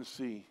as you can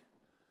see,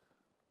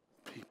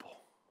 people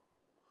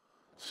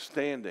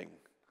standing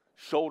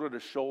shoulder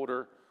to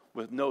shoulder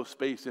with no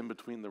space in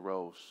between the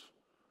rows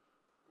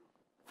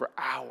for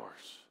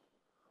hours.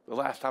 The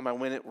last time I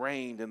went, it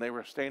rained, and they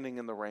were standing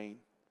in the rain.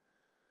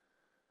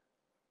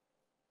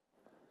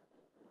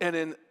 And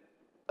in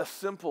a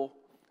simple,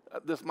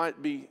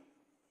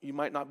 you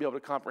might not be able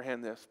to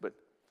comprehend this, but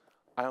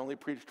I only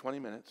preached 20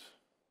 minutes.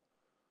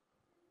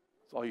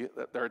 That's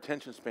all their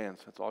attention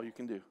spans, that's all you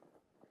can do.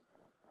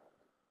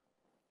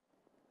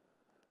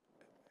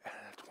 And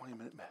a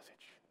 20-minute message.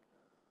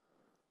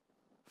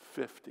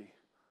 50,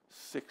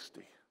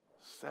 60,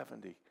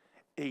 70,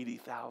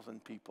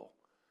 80,000 people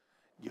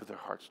give their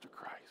hearts to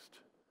Christ.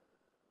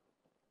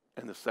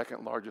 And the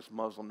second largest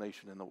Muslim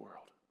nation in the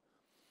world.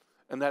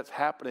 And that's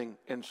happening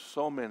in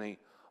so many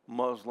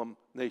Muslim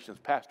nations.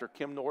 Pastor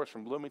Kim Norris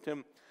from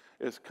Bloomington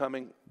is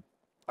coming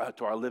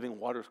to our Living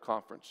Waters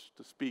Conference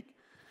to speak.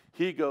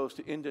 He goes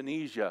to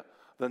Indonesia,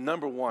 the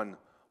 #1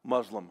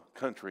 Muslim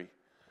country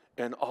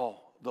in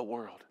all the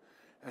world.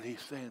 And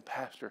he's saying,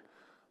 Pastor,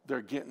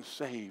 they're getting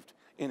saved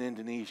in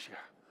Indonesia.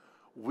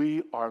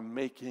 We are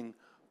making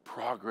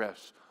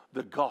progress.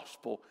 The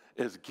gospel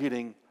is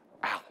getting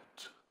out.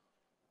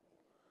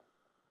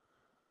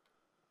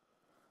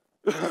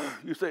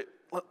 You say,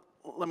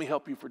 let me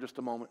help you for just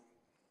a moment.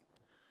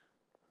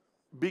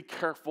 Be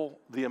careful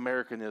the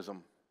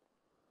Americanism.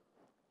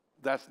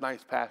 That's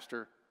nice,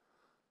 Pastor,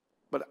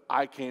 but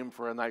I came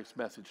for a nice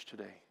message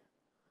today.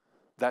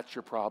 That's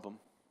your problem.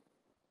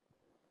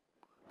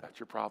 That's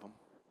your problem.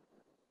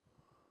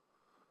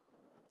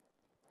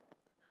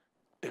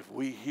 If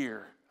we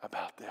hear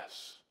about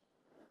this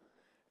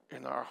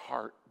and our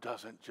heart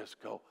doesn't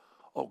just go,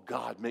 oh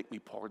God, make me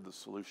part of the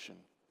solution.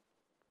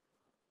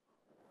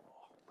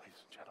 Oh, ladies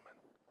and gentlemen,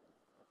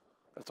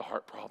 that's a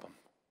heart problem.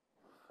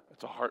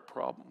 That's a heart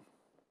problem.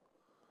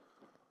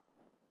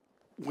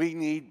 We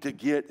need to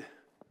get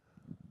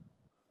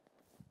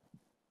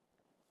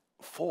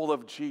full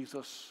of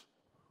Jesus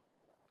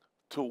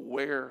to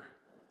where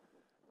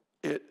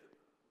it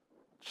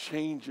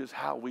changes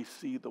how we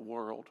see the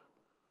world.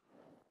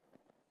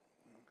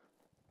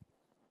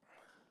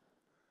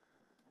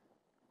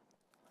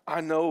 I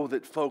know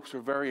that folks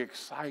are very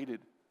excited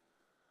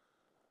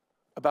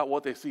about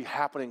what they see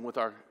happening with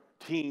our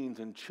teens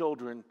and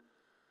children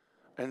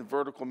and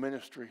vertical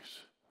ministries.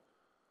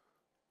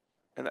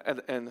 And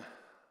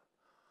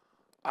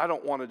I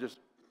don't want to just,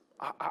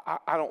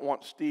 I don't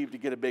want Steve to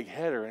get a big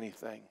head or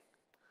anything.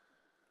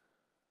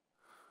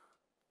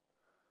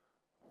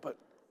 But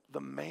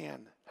the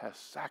man has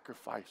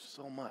sacrificed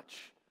so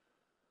much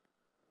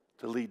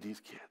to lead these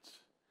kids.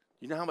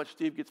 You know how much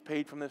Steve gets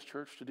paid from this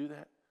church to do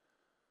that?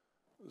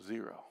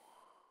 0.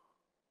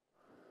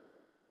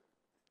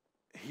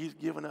 He's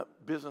given up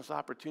business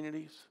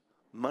opportunities,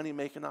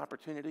 money-making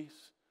opportunities.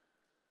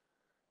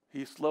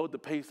 He slowed the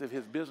pace of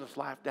his business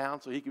life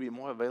down so he can be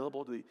more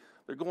available to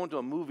they're going to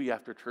a movie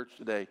after church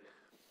today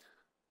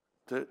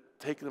to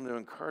take them to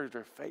encourage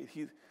their faith.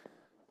 He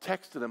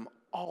texted them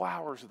all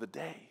hours of the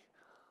day,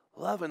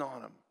 loving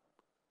on them,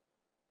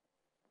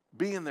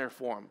 being there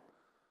for them,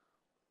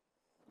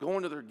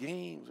 going to their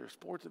games, their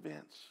sports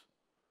events.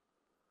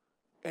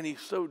 And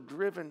he's so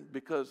driven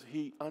because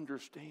he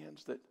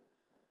understands that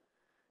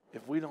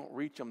if we don't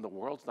reach them, the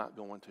world's not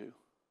going to.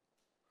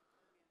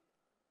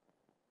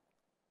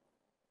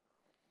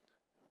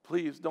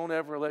 Please don't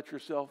ever let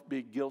yourself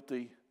be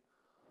guilty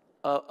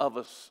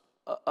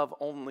of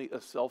only a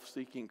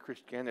self-seeking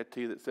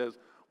Christianity that says,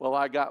 well,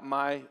 I got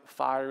my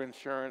fire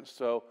insurance,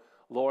 so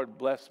Lord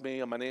bless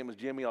me, and my name is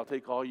Jimmy, I'll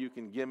take all you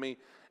can give me,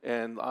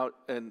 and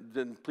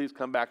then please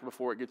come back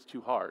before it gets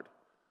too hard.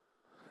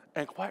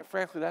 And quite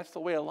frankly, that's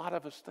the way a lot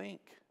of us think.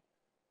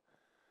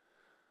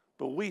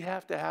 But we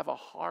have to have a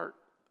heart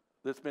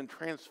that's been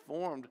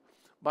transformed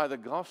by the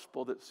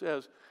gospel that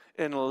says,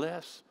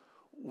 unless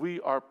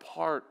we are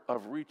part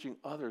of reaching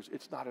others,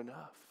 it's not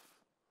enough.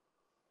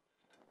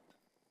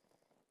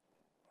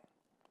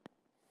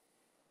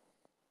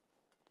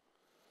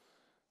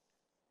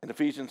 In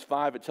Ephesians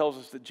 5, it tells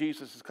us that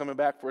Jesus is coming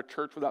back for a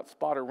church without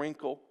spot or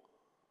wrinkle.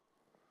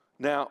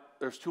 Now,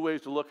 there's 2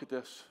 ways to look at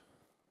this.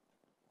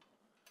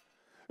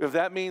 If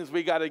that means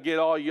we got to get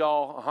all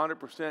y'all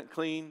 100%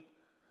 clean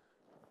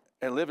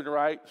and living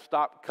right,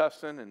 stop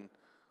cussing and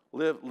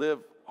live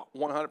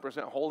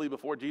 100% holy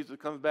before Jesus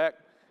comes back,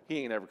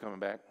 he ain't ever coming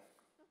back.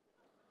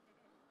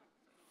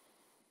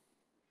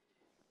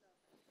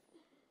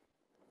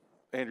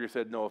 Andrea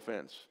said, no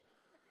offense.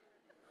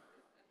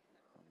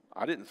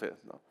 I didn't say it.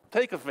 No.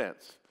 Take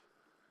offense.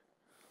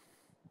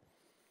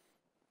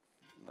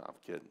 No, I'm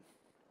kidding.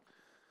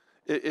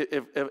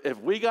 If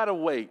we got to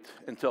wait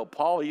until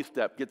Paul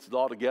Estep gets it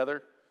all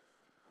together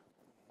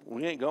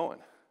we ain't going.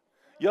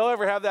 Y'all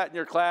ever have that in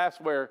your class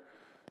where,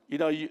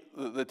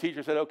 the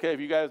teacher said, okay, if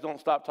you guys don't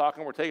stop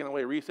talking, we're taking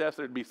away recess.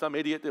 There'd be some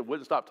idiot that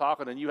wouldn't stop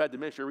talking and you had to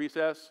miss your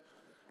recess.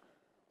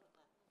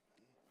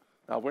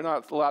 Now, we're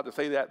not allowed to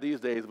say that these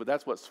days, but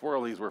that's what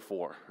swirlies were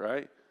for,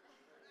 right?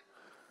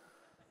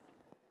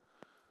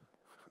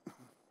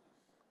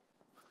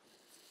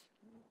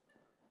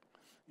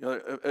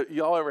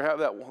 Y'all ever have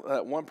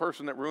that one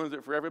person that ruins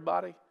it for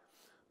everybody?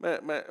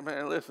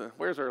 Man, listen,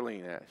 where's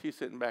Erlene at? She's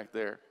sitting back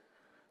there.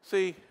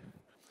 See,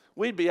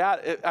 we'd be out.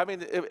 I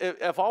mean,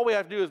 if all we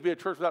have to do is be a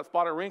church without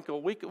spot or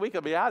wrinkle, we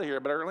could be out of here.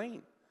 But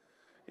Erlene,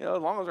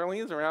 as long as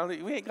Erlene's around,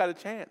 we ain't got a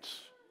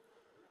chance.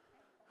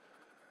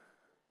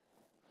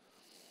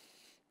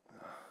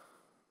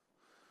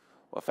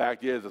 Well, the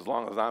fact is, as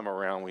long as I'm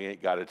around, we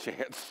ain't got a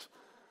chance.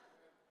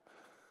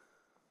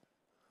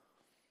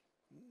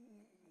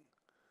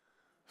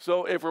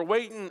 So if we're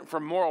waiting for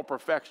moral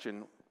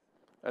perfection,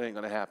 that ain't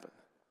going to happen.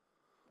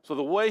 So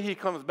the way he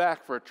comes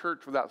back for a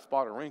church without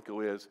spot or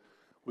wrinkle is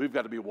we've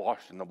got to be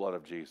washed in the blood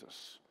of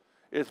Jesus.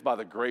 It's by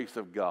the grace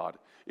of God.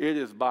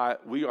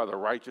 We are the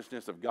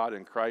righteousness of God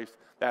in Christ.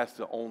 That's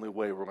the only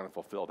way we're going to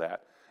fulfill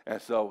that.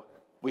 And so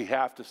we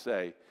have to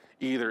say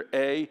either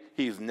A,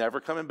 he's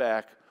never coming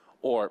back,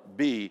 or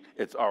B,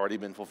 it's already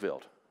been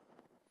fulfilled.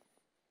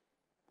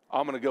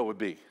 I'm going to go with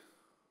B.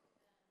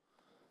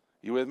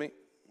 You with me?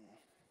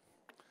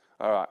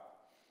 All right.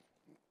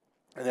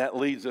 And that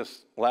leads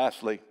us,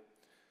 lastly,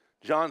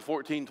 John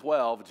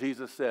 14:12,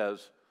 Jesus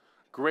says,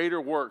 greater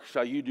works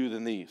shall you do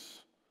than these.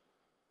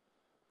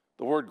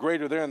 The word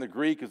greater there in the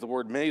Greek is the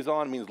word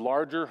meson, means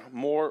larger,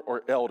 more,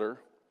 or elder.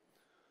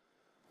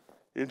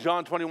 In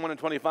John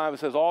 21:25, it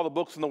says, all the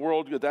books in the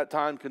world at that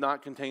time could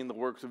not contain the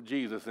works of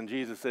Jesus. And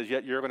Jesus says,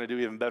 yet you're going to do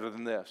even better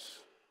than this.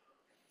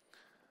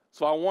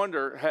 So I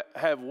wonder,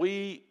 have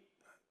we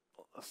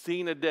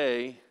seen a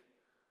day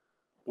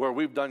where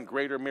we've done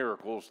greater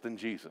miracles than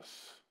Jesus?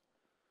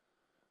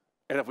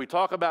 And if we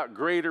talk about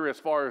greater as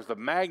far as the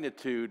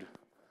magnitude,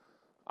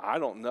 I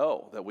don't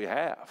know that we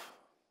have.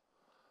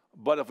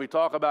 But if we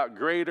talk about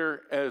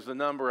greater as the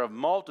number of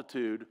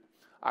multitude,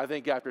 I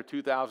think after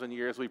 2,000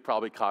 years, we've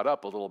probably caught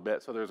up a little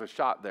bit, so there's a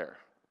shot there.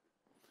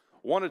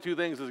 One of two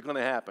things is going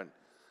to happen.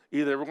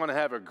 Either we're going to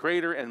have a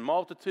greater in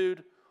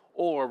multitude,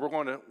 or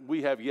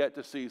we have yet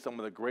to see some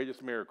of the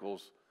greatest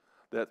miracles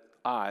that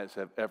eyes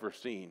have ever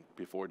seen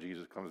before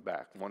Jesus comes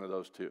back. One of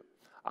those two.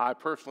 I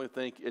personally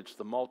think it's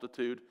the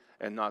multitude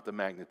and not the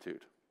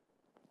magnitude.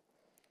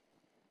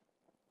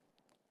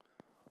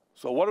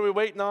 So what are we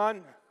waiting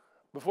on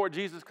before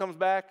Jesus comes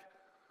back?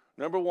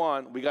 Number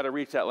one, we got to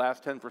reach that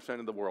last 10%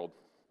 of the world.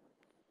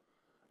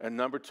 And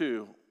number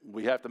two,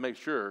 we have to make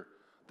sure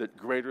that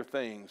greater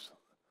things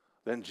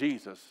than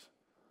Jesus,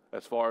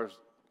 as far as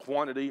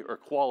quantity or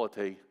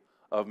quality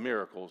of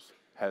miracles,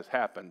 has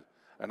happened.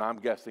 And I'm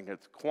guessing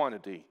it's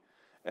quantity.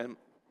 And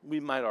we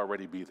might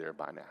already be there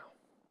by now.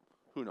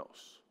 Who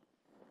knows?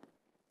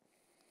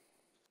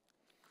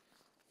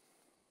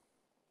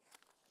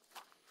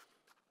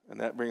 And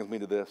that brings me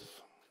to this.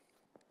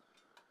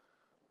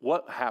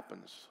 What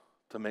happens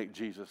to make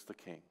Jesus the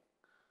king?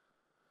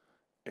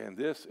 And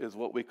this is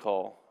what we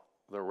call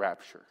the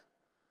rapture.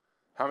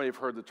 How many have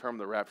heard the term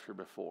the rapture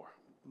before?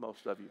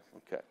 Most of you.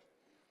 Okay.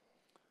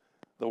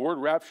 The word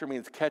rapture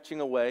means catching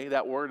away.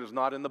 That word is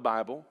not in the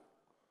Bible,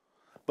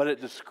 but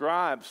it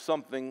describes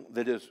something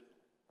that is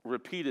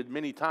repeated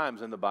many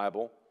times in the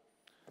Bible.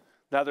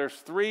 Now, there's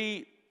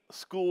three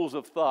schools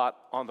of thought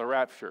on the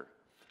rapture.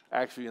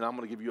 Actually, and I'm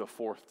going to give you a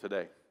fourth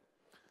today.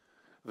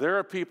 There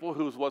are people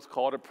who's what's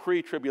called a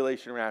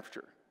pre-tribulation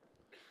rapture.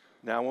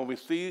 Now, when we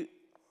see,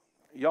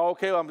 y'all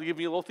okay, I'm going to give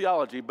you a little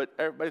theology, but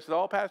everybody says,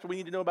 oh, Pastor, we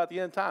need to know about the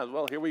end times.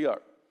 Well, here we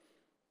are.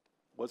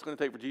 What's going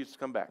to take for Jesus to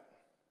come back?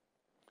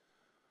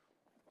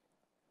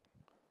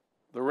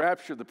 The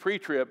rapture, the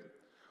pre-trib,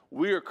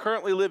 we are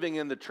currently living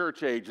in the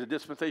church age. The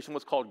dispensation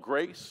was called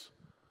grace,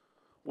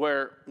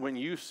 where when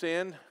you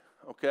sin,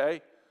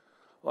 okay,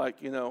 like,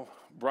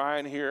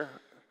 Brian here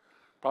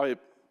probably,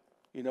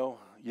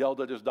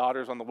 yelled at his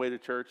daughters on the way to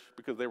church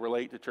because they were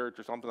late to church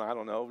or something. I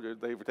don't know.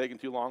 They were taking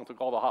too long,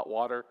 took all the hot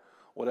water,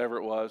 whatever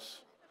it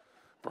was.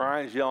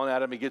 Brian's yelling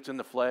at him. He gets in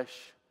the flesh.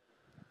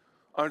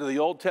 Under the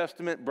Old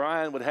Testament,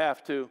 Brian would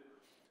have to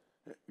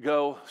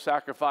go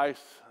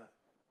sacrifice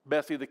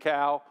Bessie the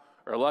cow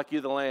or Lucky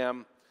the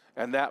lamb,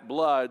 and that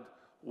blood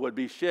would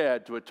be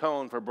shed to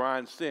atone for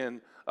Brian's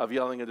sin of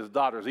yelling at his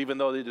daughters. Even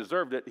though they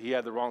deserved it, he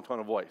had the wrong tone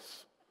of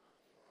voice.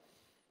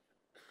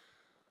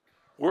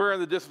 We're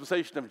in the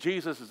dispensation of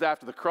Jesus. It's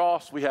after the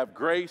cross. We have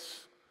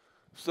grace,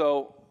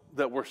 so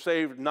that we're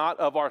saved not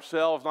of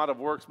ourselves, not of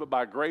works, but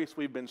by grace.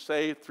 We've been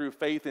saved through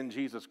faith in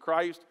Jesus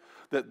Christ,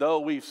 that though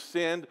we've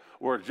sinned,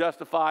 we're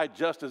justified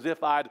just as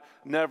if I'd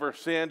never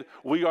sinned.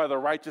 We are the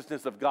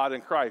righteousness of God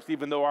in Christ.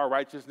 Even though our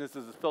righteousness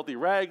is as filthy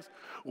rags,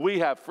 we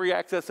have free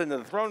access into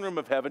the throne room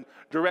of heaven,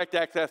 direct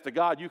access to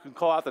God. You can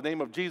call out the name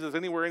of Jesus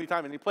anywhere,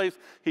 anytime, any place.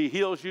 He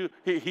heals you,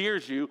 he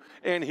hears you,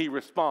 and he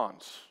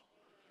responds.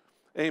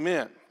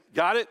 Amen.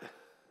 Got it?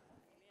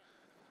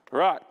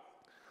 Right.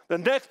 The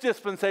next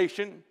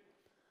dispensation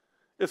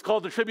It's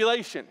called the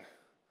tribulation.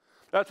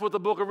 That's what the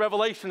book of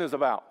Revelation is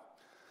about.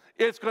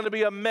 It's going to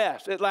be a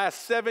mess. It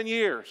lasts 7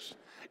 years.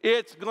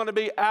 It's going to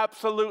be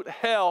absolute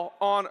hell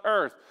on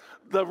earth.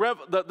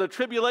 The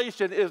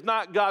tribulation is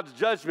not God's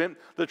judgment.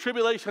 The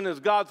tribulation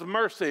is God's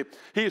mercy.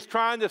 He's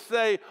trying to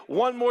say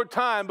one more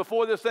time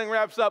before this thing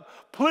wraps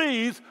up,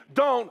 please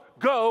don't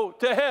go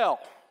to hell.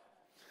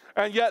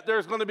 And yet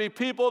there's going to be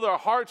people, their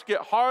hearts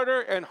get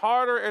harder and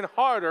harder and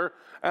harder,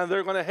 and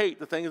they're going to hate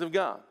the things of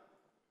God.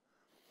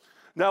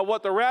 Now,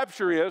 what the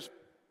rapture is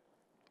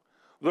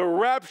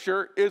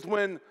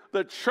when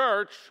the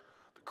church,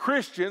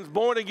 Christians,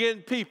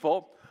 born-again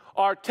people,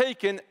 are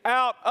taken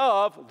out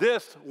of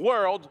this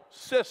world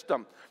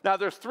system. Now,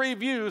 there's 3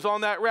 views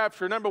on that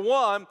rapture. Number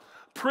 1,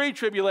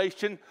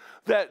 pre-tribulation,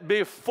 that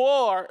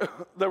before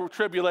the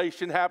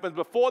tribulation happens,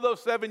 before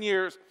those 7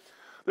 years,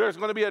 there's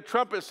going to be a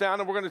trumpet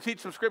sound, and we're going to teach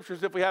some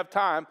scriptures if we have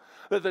time,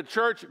 that the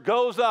church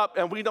goes up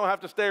and we don't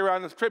have to stay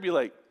around and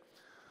tribulate.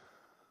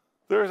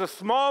 There's a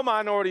small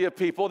minority of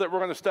people that we're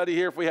going to study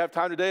here if we have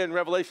time today in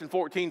Revelation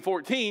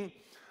 14:14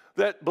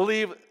 that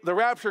believe the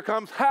rapture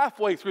comes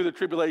halfway through the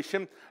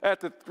tribulation at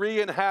the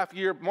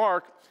 3.5-year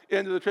mark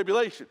into the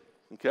tribulation,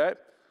 okay?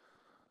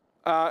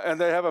 And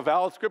they have a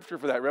valid scripture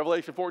for that,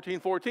 Revelation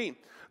 14:14.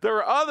 There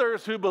are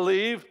others who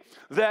believe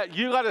that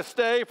you got to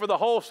stay for the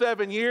whole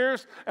 7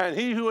 years, and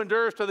he who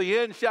endures to the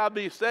end shall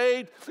be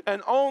saved,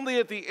 and only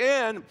at the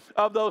end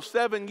of those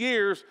 7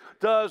 years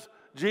does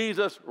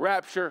Jesus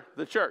rapture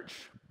the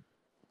church.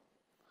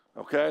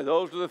 Okay,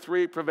 those are the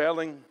 3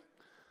 prevailing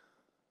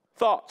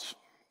thoughts.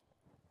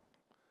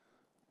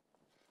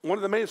 One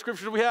of the main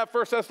scriptures we have,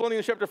 1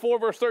 Thessalonians chapter 4,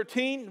 verse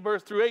 13,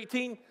 verse through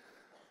 18.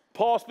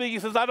 Paul speaking, he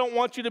says, I don't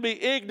want you to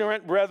be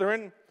ignorant,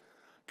 brethren,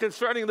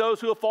 concerning those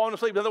who have fallen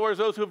asleep. In other words,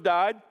 those who have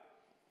died,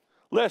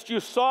 lest you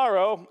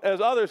sorrow as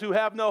others who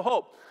have no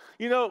hope.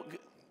 You know,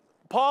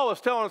 Paul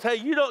is telling us, hey,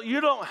 you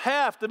don't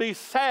have to be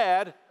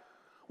sad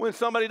when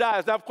somebody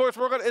dies. Now, of course,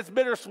 it's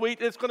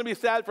bittersweet. It's going to be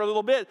sad for a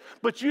little bit,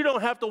 but you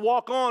don't have to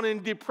walk on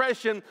in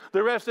depression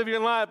the rest of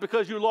your life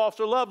because you lost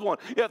a loved one.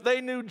 If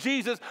they knew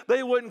Jesus,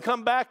 they wouldn't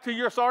come back to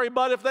your sorry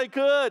butt if they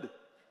could.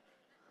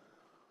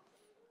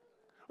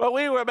 Well,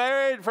 we were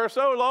married for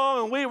so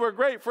long, and we were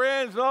great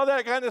friends and all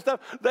that kind of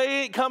stuff.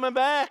 They ain't coming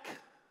back.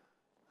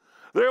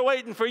 They're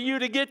waiting for you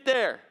to get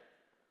there.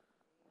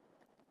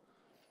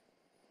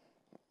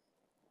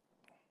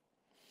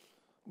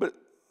 But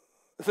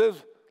it says,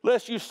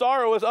 lest you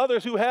sorrow as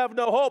others who have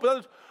no hope.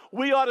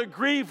 We ought to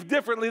grieve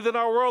differently than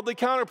our worldly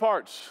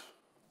counterparts.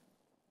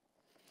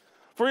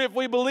 For if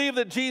we believe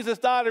that Jesus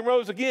died and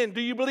rose again, do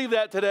you believe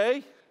that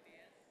today?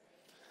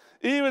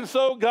 Even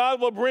so,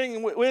 God will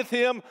bring with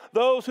him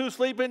those who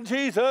sleep in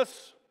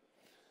Jesus.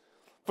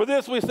 For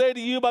this we say to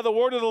you by the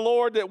word of the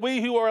Lord, that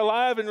we who are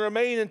alive and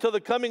remain until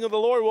the coming of the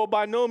Lord will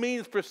by no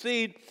means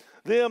precede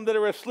them that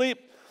are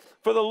asleep.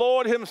 For the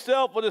Lord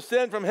himself will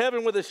descend from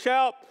heaven with a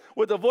shout,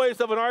 with the voice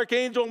of an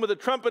archangel, and with the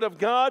trumpet of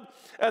God,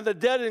 and the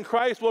dead in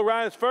Christ will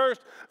rise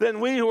first.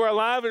 Then we who are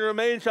alive and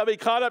remain shall be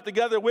caught up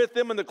together with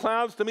them in the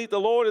clouds to meet the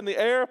Lord in the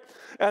air.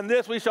 And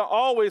this we shall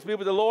always be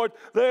with the Lord.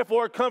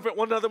 Therefore comfort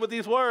one another with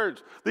these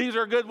words. These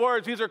are good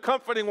words. These are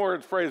comforting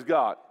words, praise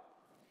God.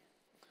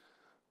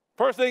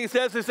 First thing he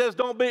says,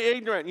 don't be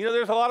ignorant. You know,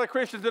 there's a lot of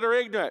Christians that are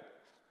ignorant.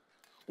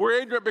 We're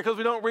ignorant because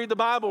we don't read the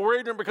Bible. We're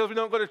ignorant because we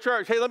don't go to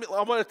church. Hey,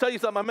 I want to tell you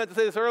something. I meant to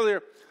say this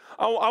earlier.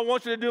 I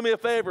want you to do me a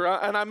favor,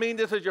 and I mean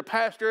this as your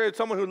pastor, as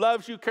someone who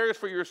loves you, cares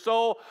for your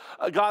soul.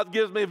 God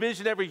gives me a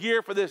vision every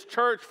year for this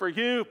church, for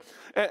you,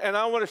 and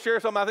I want to share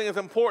something I think is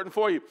important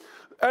for you.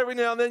 Every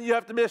now and then you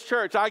have to miss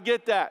church. I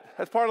get that.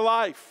 That's part of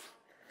life.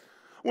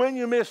 When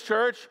you miss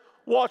church,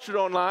 watch it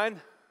online.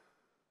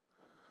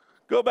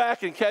 Go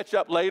back and catch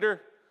up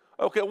later.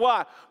 Okay,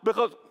 why?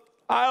 Because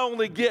I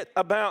only get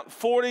about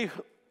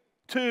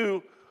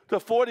 42 to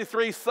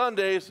 43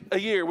 Sundays a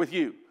year with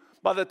you.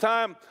 By the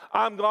time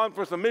I'm gone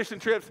for some mission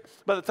trips,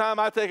 by the time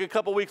I take a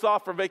couple weeks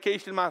off for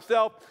vacation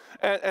myself,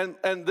 and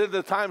then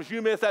the times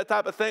you miss that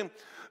type of thing,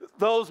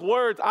 those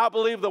words, I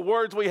believe the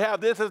words we have,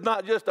 this is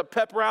not just a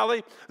pep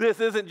rally. This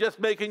isn't just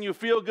making you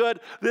feel good.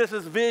 This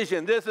is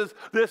vision. This is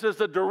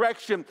the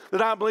direction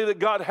that I believe that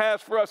God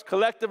has for us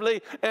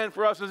collectively and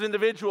for us as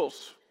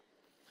individuals.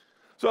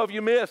 So if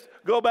you missed,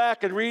 go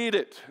back and read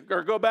it,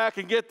 or go back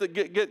and get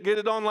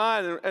it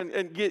online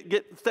and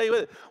stay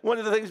with it. One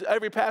of the things,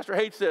 every pastor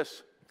hates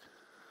this.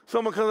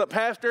 Someone comes up,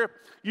 Pastor,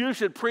 you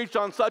should preach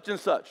on such and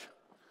such.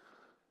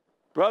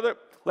 Brother,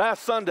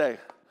 last Sunday,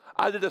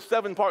 I did a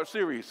 7-part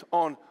series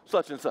on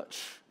such and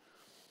such.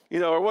 You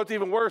know, or what's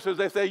even worse is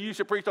they say you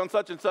should preach on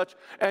such and such,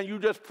 and you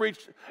just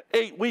preached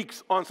 8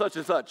 weeks on such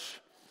and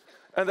such.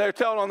 And they're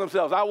telling on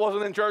themselves, I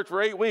wasn't in church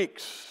for 8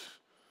 weeks.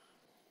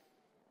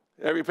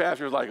 Every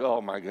pastor is like,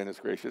 oh my goodness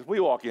gracious, we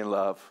walk in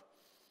love.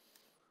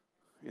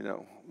 You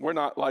know, we're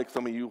not like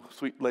some of you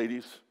sweet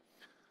ladies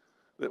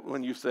that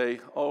when you say,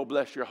 oh,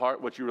 bless your heart,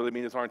 what you really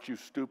mean is, aren't you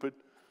stupid?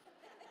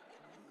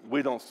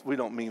 We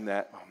don't mean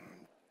that.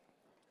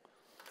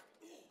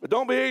 But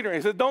don't be ignorant.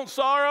 He says, don't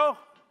sorrow.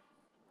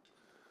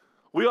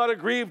 We ought to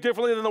grieve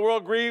differently than the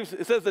world grieves.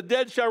 It says the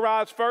dead shall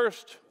rise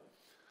first.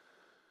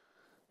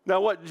 Now,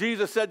 what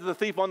Jesus said to the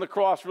thief on the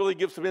cross really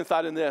gives some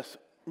insight in this.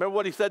 Remember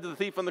what he said to the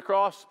thief on the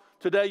cross?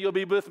 Today you'll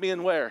be with me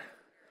in where?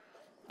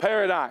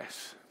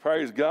 Paradise.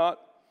 Praise God.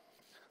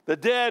 The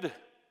dead,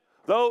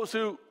 those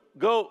who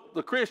go,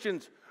 the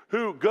Christians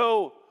who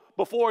go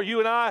before you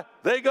and I,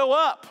 they go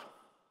up.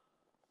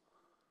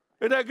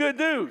 Isn't that good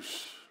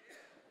news?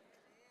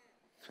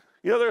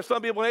 You know, there are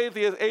some people,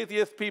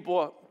 atheist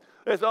people,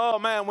 they say, oh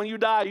man, when you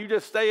die, you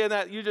just stay in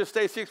that, you just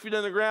stay 6 feet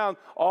in the ground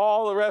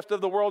all the rest of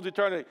the world's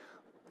eternity.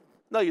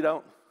 No, you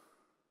don't.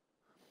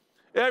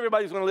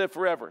 Everybody's going to live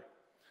forever.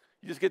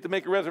 You just get to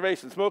make a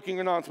reservation, smoking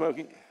or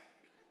non-smoking.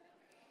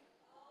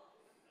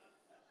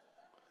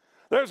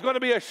 There's going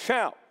to be a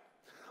shout.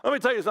 Let me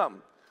tell you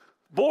something.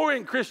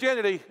 Boring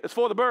Christianity is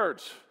for the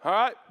birds, all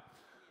right?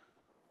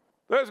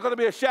 There's going to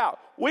be a shout.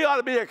 We ought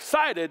to be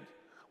excited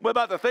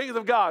about the things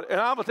of God. And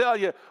I'm going to tell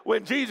you,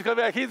 when Jesus comes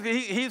back,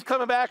 he's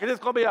coming back, and it's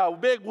going to be a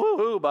big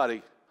woo-hoo,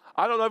 buddy.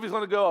 I don't know if he's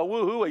going to go a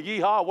woo-hoo, a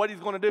yee-haw, what he's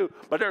going to do,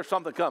 but there's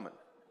something coming.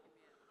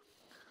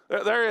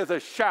 There is a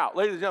shout.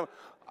 Ladies and gentlemen,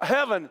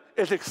 heaven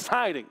is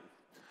exciting.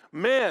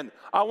 Men,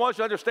 I want you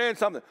to understand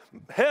something.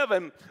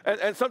 Heaven,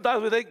 and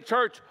sometimes we think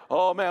church,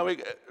 oh man,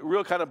 we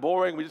real kind of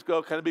boring. We just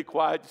go kind of be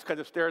quiet, just kind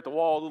of stare at the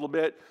wall a little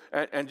bit,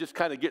 and just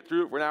kind of get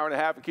through it for an hour and a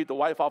half and keep the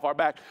wife off our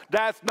back.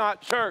 That's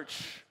not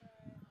church.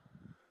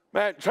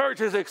 Man,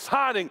 church is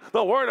exciting.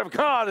 The Word of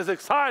God is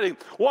exciting.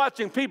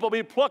 Watching people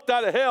be plucked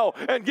out of hell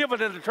and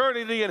given an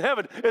eternity in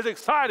heaven is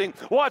exciting.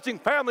 Watching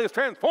families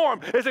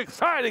transform is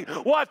exciting.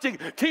 Watching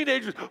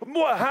teenagers,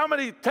 how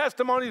many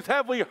testimonies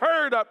have we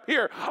heard up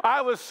here?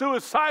 I was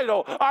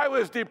suicidal. I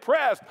was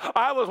depressed.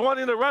 I was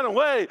wanting to run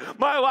away.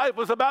 My life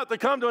was about to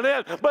come to an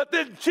end, but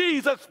then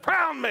Jesus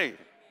found me.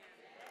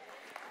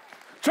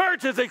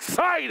 Church is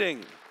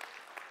exciting.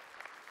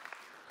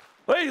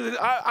 Ladies,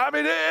 I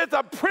mean, it's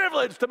a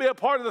privilege to be a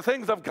part of the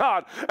things of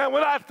God. And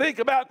when I think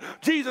about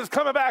Jesus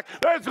coming back,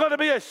 there's going to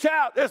be a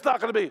shout. It's not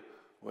going to be,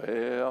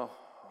 well,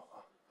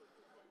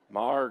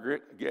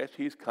 Margaret, I guess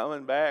he's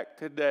coming back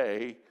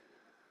today.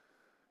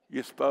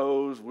 You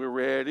suppose we're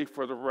ready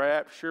for the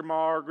rapture,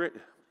 Margaret?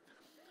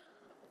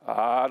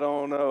 I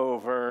don't know,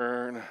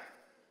 Vern.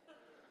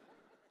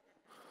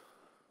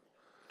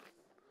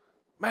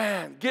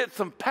 Man, get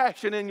some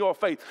passion in your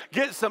faith.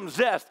 Get some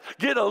zest.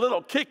 Get a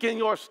little kick in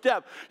your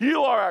step.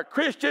 You are a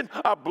Christian,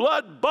 a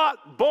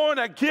blood-bought,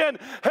 born-again,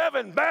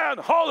 heaven-bound,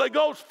 Holy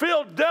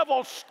Ghost-filled,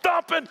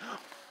 devil-stomping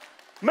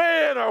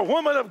man or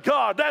woman of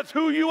God. That's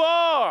who you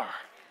are.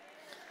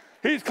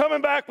 He's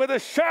coming back with a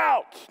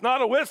shout,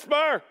 not a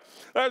whisper.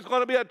 There's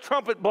going to be a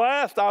trumpet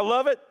blast. I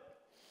love it.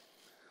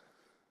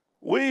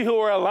 We who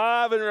are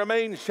alive and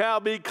remain shall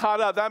be caught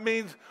up. That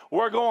means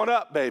we're going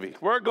up, baby.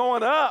 We're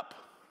going up.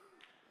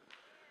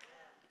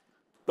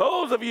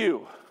 Those of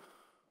you,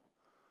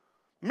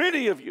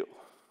 many of you,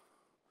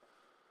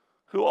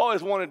 who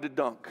always wanted to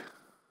dunk,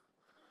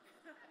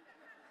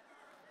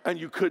 and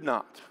you could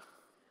not,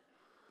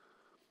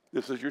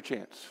 this is your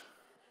chance.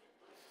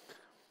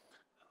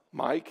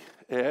 Mike,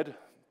 Ed,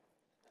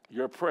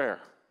 your prayer.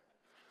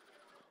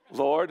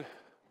 Lord,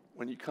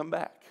 when you come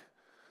back,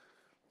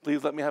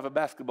 please let me have a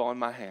basketball in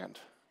my hand,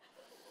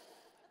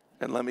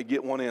 and let me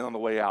get one in on the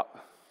way out.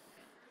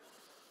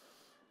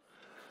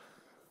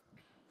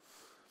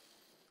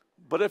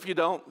 But if you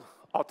don't,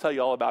 I'll tell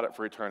you all about it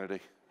for eternity.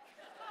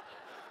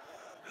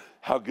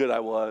 How good I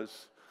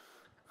was.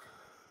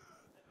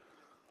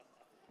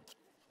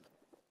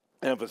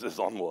 Emphasis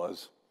on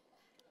was.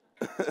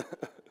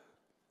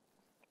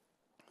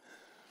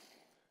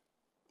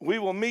 We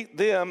will meet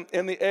them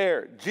in the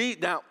air.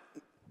 Now,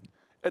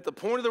 at the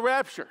point of the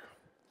rapture,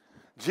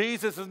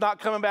 Jesus is not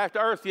coming back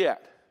to earth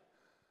yet.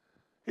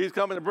 He's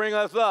coming to bring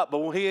us up,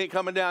 but he ain't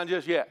coming down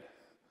just yet.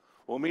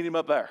 We'll meet him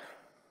up there.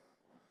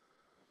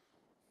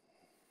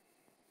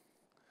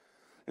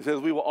 It says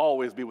we will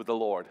always be with the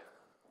Lord.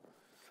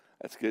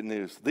 That's good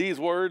news. These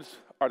words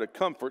are to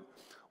comfort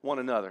one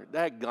another.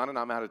 Daggone it,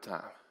 I'm out of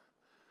time.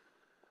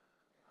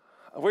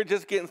 We're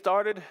just getting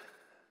started.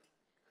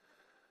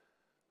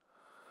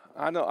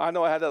 I know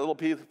I had that little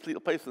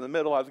place in the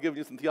middle. I was giving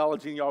you some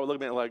theology, and y'all were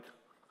looking at me like,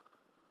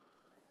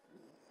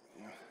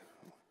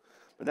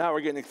 but now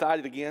we're getting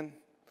excited again.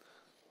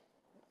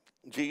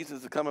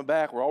 Jesus is coming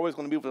back. We're always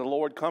going to be with the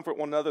Lord. Comfort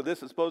one another.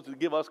 This is supposed to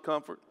give us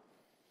comfort.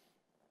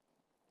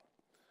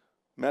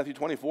 Matthew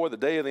 24, the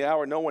day and the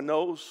hour no one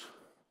knows.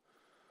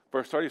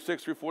 Verse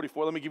 36 through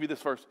 44. Let me give you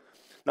this verse.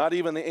 Not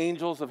even the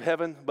angels of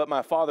heaven, but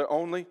my Father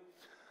only.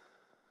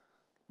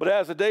 But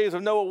as the days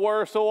of Noah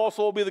were, so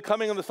also will be the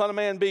coming of the Son of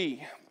Man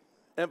be.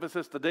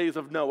 Emphasis, the days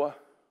of Noah.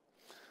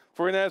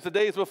 For as the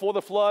days before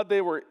the flood, they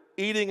were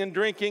eating and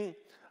drinking,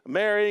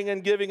 marrying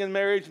and giving in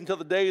marriage until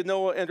the day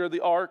Noah entered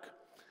the ark,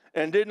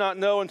 and did not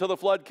know until the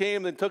flood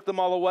came, then took them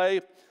all away.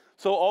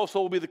 So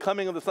also will be the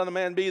coming of the Son of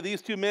Man be.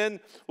 These two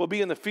men will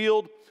be in the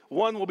field.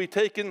 One will be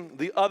taken,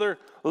 the other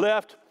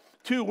left.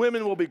 Two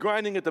women will be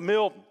grinding at the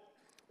mill.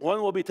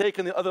 One will be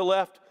taken, the other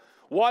left.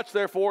 Watch,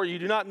 therefore, you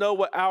do not know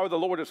what hour the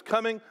Lord is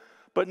coming.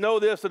 But know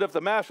this, that if the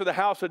master of the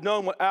house had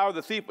known what hour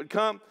the thief would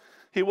come,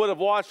 he would have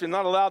watched and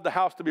not allowed the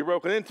house to be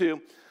broken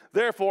into.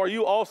 Therefore,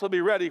 you also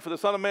be ready, for the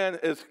Son of Man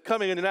is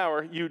coming in an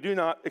hour you do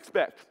not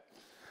expect.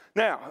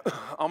 Now,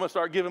 I'm going to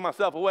start giving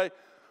myself away.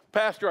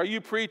 Pastor, are you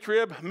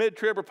pre-trib,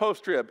 mid-trib, or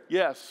post-trib?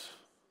 Yes.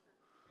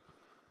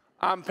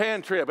 I'm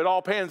pan-trib. It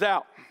all pans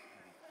out.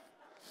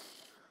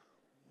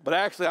 But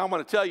actually, I'm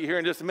going to tell you here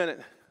in just a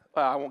minute.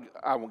 I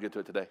won't get to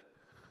it today.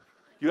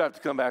 You have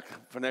to come back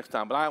for next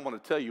time. But I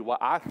want to tell you what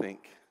I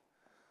think.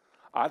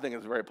 I think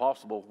it's very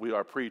possible we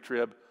are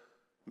pre-trib,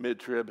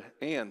 mid-trib,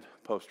 and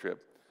post-trib.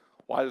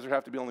 Why does there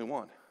have to be only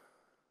one?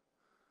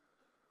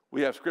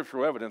 We have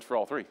scriptural evidence for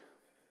all three.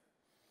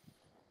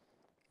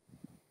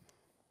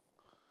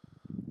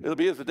 It'll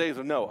be as the days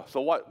of Noah.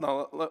 So what?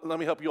 Now, let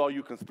me help you all,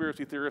 you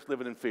conspiracy theorists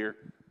living in fear.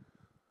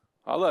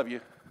 I love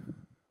you.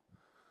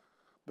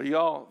 But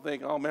y'all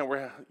think, oh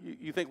man,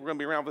 you think we're going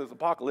to be around for this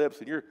apocalypse,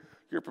 and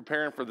you're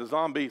preparing for the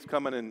zombies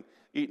coming and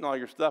eating all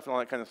your stuff and all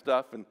that kind of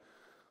stuff, and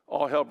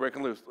all hell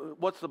breaking loose.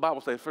 What's the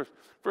Bible say? First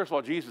of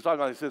all, Jesus talking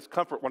about, he says,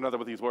 comfort one another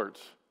with these words.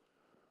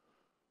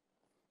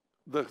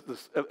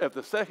 If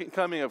the second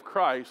coming of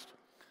Christ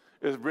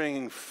is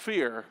bringing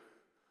fear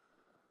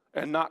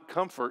and not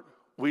comfort,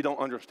 we don't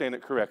understand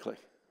it correctly.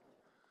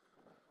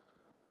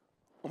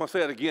 I'm going to say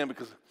that again,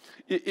 because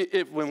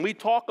when we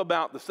talk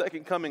about the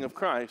second coming of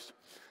Christ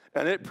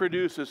and it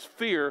produces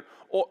fear,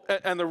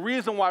 and the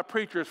reason why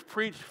preachers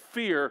preach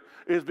fear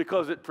is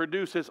because it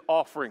produces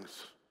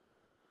offerings.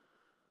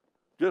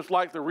 Just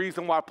like the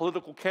reason why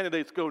political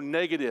candidates go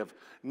negative.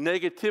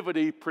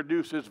 Negativity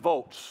produces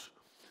votes.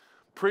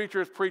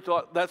 Preachers preach a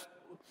lot.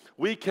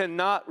 We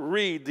cannot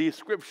read these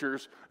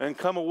scriptures and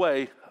come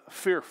away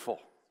fearful.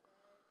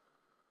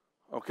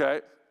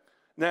 Okay?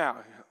 Now,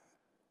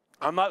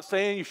 I'm not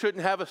saying you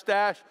shouldn't have a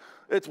stash.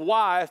 It's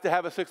wise to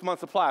have a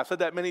 6-month supply. I've said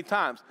that many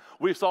times.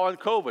 We saw in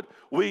COVID,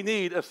 we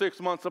need a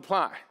 6-month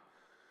supply.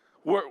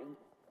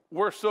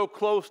 We're so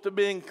close to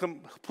being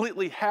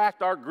completely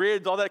hacked, our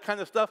grids, all that kind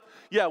of stuff.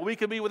 Yeah, we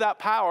can be without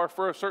power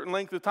for a certain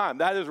length of time.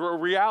 That is a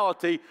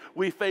reality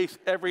we face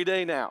every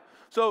day now.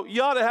 So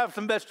you ought to have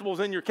some vegetables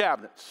in your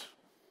cabinets.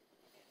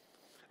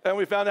 And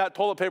we found out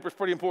toilet paper is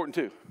pretty important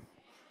too.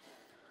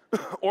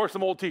 Or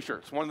some old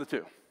t-shirts, one of the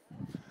two.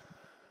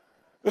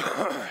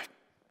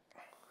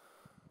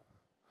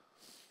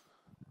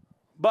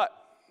 But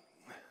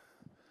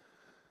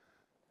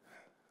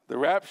the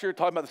rapture,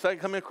 talking about the second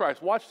coming of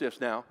Christ, watch this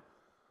now.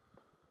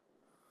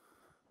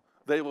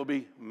 They will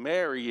be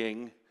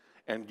marrying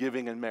and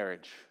giving in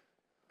marriage.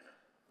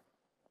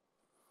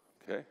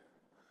 Okay?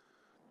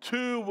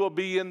 2 will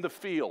be in the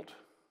field.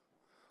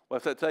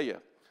 What's that tell you?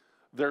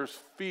 There's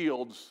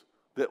fields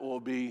that will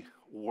be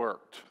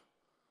worked.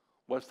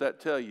 What's that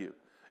tell you?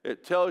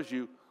 It tells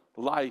you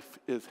life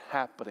is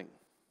happening.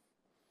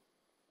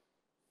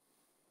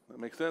 That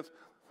makes sense?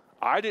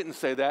 I didn't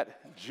say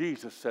that.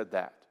 Jesus said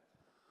that.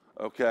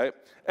 Okay?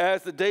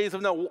 As the days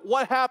of Noah.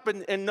 What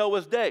happened in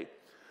Noah's day?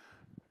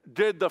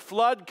 Did the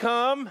flood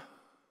come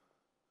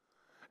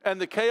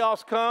and the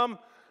chaos come,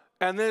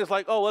 and then it's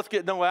like, oh, let's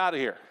get Noah out of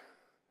here?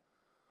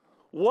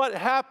 What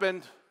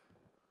happened?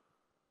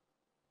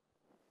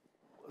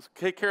 Let's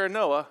take care of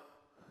Noah.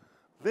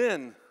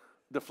 Then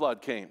the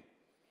flood came.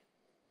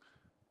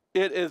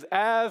 It is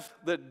as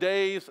the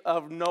days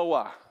of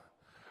Noah.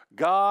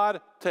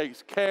 God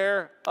takes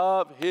care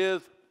of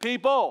his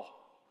people.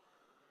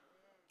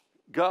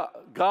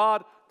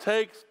 God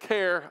takes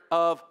care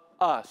of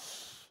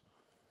us.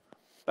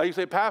 Now you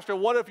say, Pastor,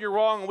 what if you're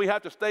wrong and we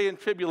have to stay and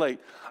tribulate?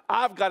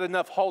 I've got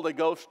enough Holy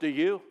Ghost, do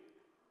you?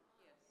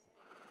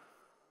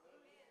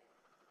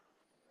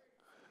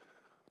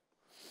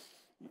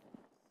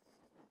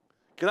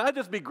 Can I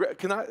just be,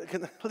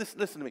 listen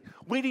to me.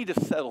 We need to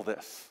settle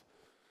this.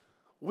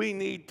 We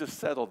need to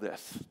settle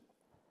this.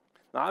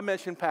 Now, I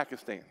mentioned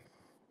Pakistan.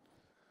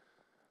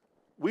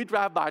 We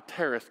drive by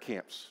terrorist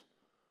camps.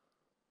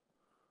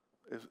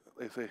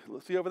 They say,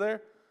 let's see over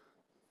there?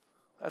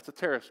 That's a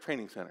terrorist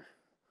training center.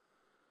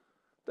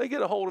 They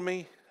get a hold of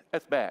me,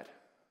 that's bad.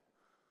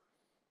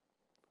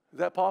 Is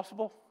that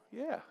possible?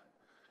 Yeah.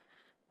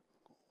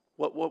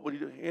 What would you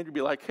do? Andrew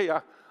be like, hey,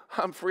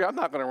 I'm free. I'm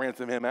not going to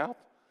ransom him out.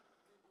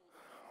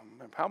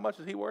 How much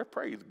is he worth?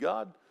 Praise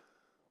God.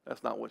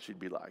 That's not what she'd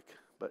be like.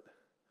 But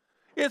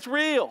it's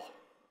real.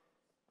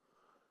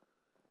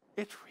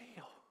 It's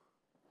real.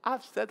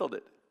 I've settled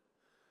it.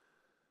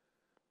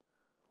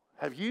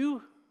 Have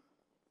you?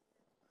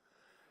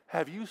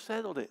 Have you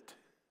settled it?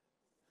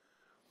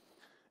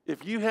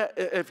 If you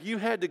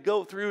had to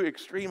go through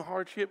extreme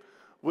hardship,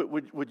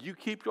 would you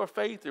keep your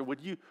faith, or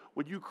would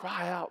you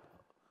cry out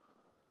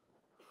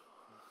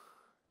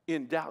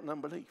in doubt and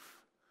unbelief?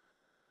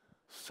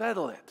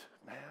 Settle it,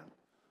 man.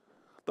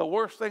 The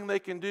worst thing they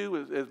can do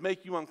is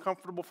make you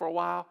uncomfortable for a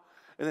while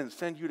and then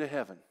send you to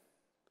heaven.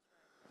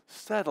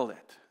 Settle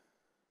it.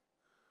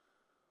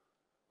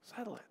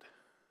 Settle it.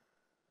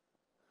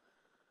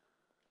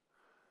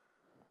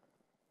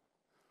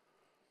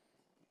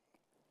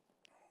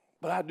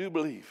 But I do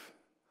believe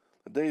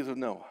the days of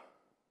Noah,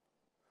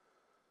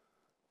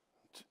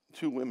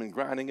 2 women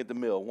grinding at the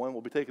mill. One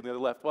will be taken, the other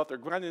left. Well, if they're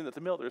grinding at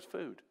the mill, there's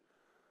food.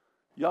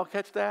 Y'all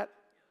catch that?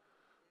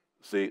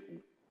 See,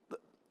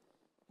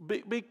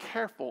 Be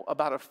careful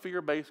about a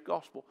fear-based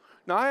gospel.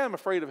 Now, I am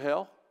afraid of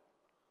hell.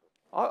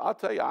 I'll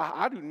tell you,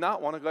 I do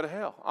not want to go to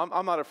hell.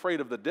 I'm not afraid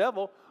of the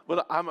devil,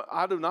 but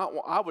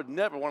I would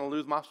never want to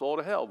lose my soul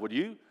to hell. Would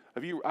you?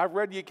 I've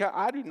read the account.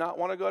 I do not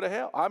want to go to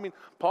hell. I mean,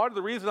 part of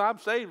the reason I'm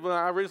saved, when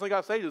I originally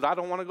got saved, is I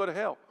don't want to go to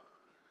hell.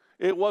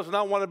 It wasn't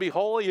I want to be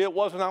holy. It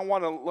wasn't I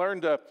want to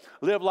learn to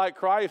live like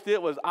Christ.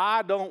 It was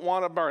I don't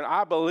want to burn.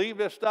 I believe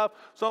this stuff.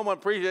 Someone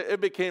preached it.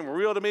 It became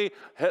real to me.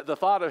 The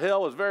thought of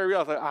hell was very real.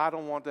 I was like, I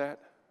don't want that.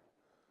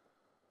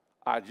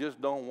 I just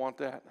don't want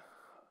that.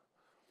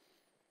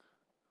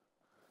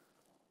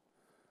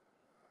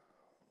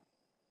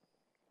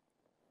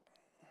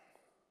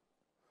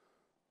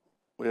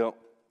 Well,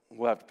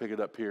 we'll have to pick it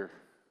up here,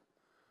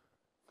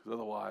 because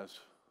otherwise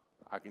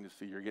I can just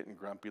see you're getting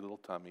grumpy little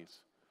tummies.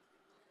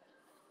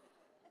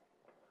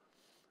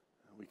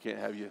 We can't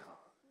have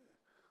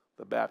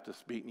the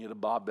Baptists beating you to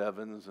Bob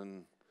Evans,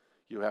 and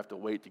you have to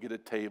wait to get a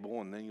table,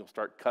 and then you'll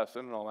start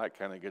cussing and all that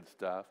kind of good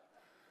stuff.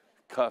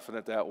 Cussing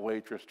at that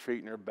waitress,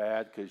 treating her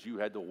bad because you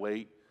had to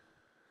wait.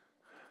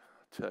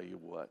 I tell you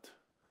what,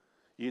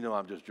 you know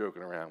I'm just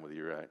joking around with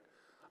you, right?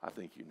 I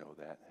think you know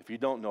that. If you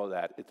don't know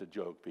that, it's a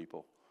joke,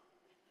 people.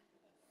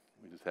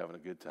 We're just having a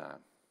good time.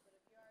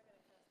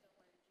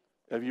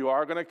 If you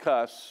are going to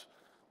cuss,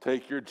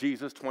 take your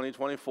Jesus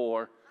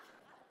 2024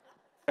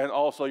 and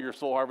also your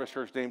Soul Harvest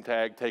Church name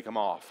tag, take them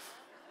off.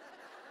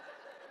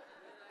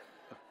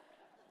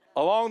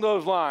 Along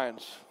those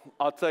lines,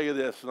 I'll tell you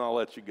this and I'll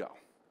let you go.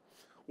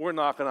 We're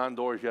knocking on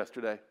doors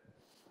yesterday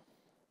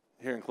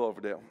here in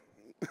Cloverdale.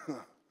 And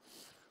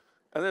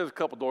there's a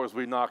couple doors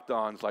we knocked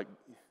on. It's like,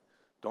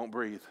 don't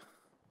breathe,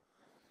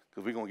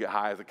 because we're going to get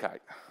high as a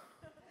kite.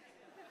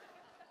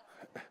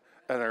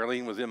 And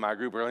Arlene was in my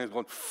group. Arlene was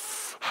going,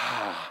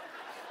 ah.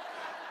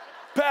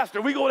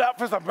 Pastor, we going out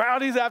for some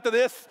brownies after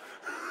this?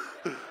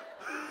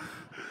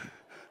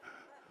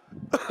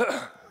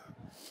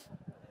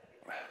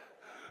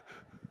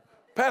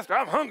 Pastor,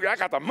 I'm hungry. I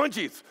got the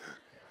munchies.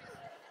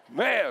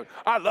 Man,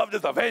 I love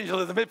this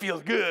evangelism. It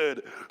feels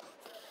good.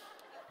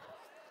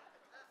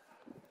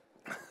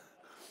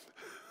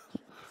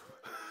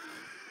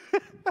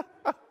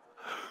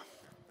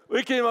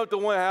 We came up to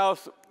one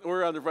house.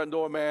 We're on the front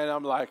door, man.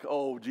 I'm like,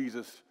 oh,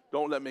 Jesus,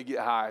 don't let me get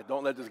high.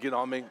 Don't let this get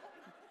on me.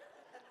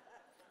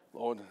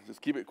 Lord,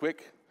 just keep it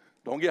quick.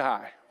 Don't get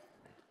high.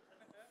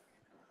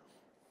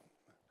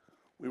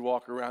 We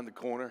walk around the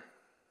corner,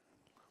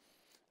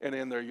 and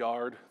in their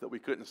yard that we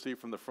couldn't see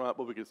from the front,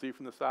 but we could see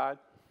from the side,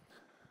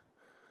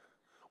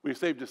 we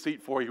saved a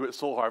seat for you at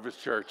Soul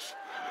Harvest Church.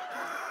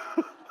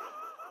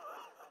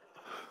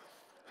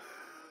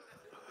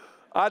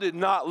 I did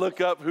not look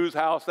up whose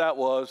house that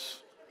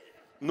was,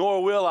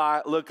 nor will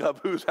I look up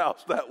whose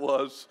house that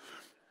was.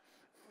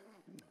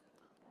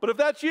 But if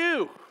that's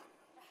you,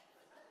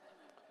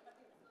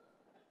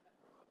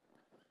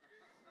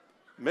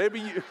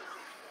 maybe you...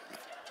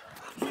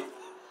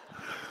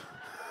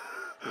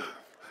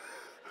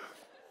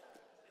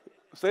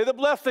 Say the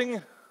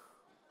blessing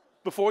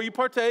before you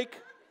partake.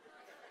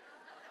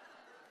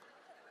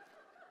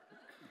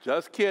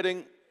 Just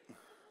kidding.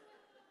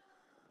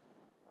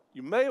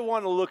 You may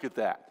want to look at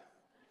that.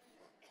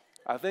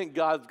 I think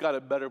God's got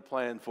a better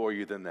plan for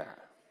you than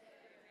that.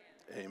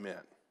 Amen.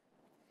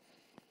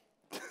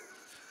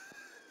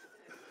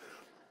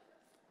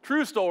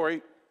 True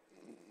story.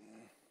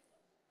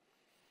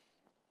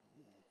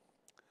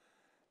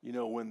 You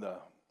know, when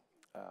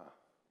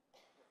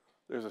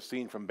there's a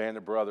scene from Band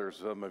of Brothers.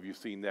 Some of you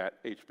seen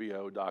that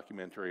HBO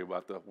documentary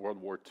about the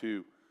World War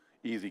II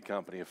Easy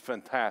Company, a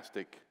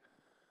fantastic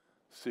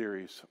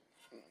series.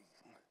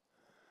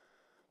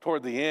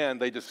 Toward the end,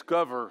 they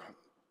discover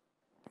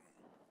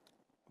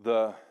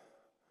the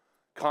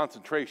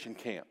concentration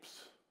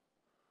camps.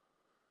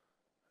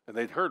 And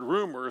they'd heard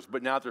rumors,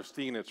 but now they're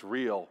seeing it's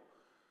real.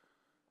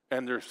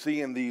 And they're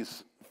seeing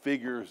these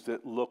figures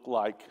that look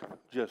like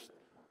just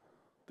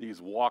these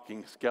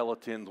walking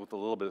skeletons with a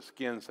little bit of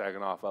skin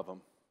sagging off of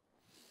them.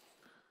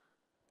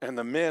 And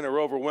the men are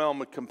overwhelmed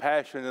with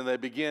compassion, and they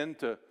begin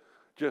to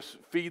just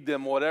feed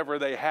them whatever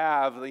they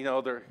have. You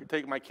know,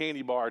 take my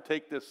candy bar,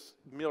 take this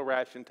meal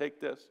ration, take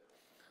this.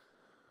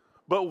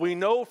 But we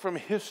know from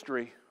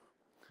history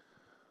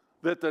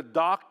that the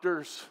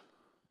doctors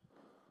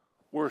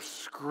were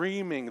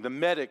screaming, the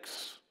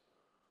medics,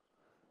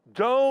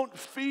 don't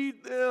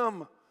feed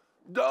them,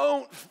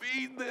 don't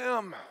feed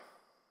them.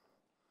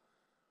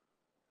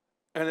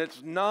 And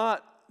it's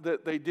not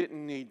that they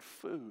didn't need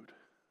food,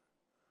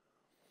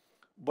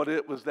 but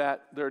it was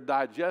that their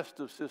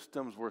digestive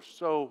systems were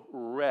so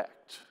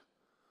wrecked,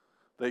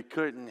 they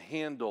couldn't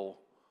handle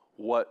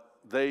what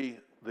the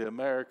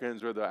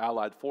Americans or the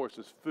Allied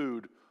forces'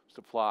 food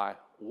supply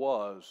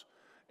was,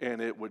 and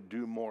it would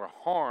do more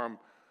harm.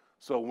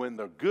 So when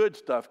the good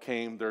stuff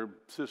came, their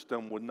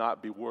system would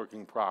not be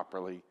working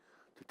properly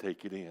to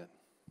take it in.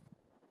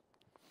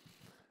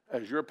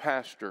 As your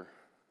pastor,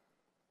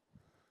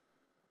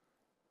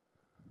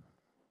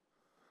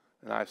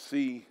 and I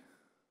see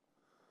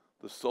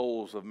the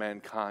souls of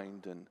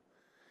mankind, and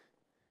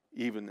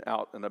even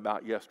out and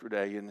about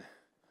yesterday, and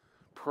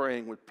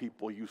praying with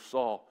people, you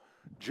saw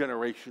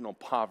generational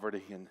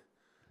poverty and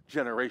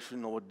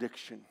generational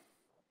addiction.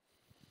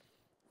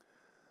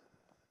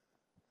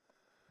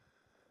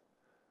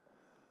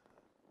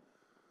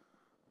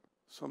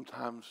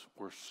 Sometimes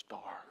we're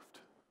starved.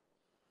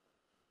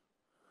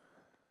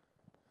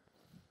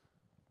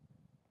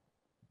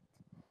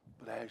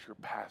 But as your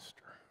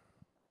pastor,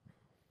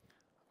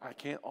 I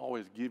can't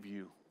always give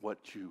you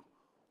what you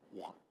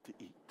want to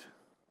eat.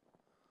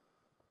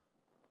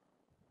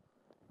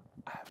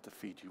 I have to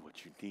feed you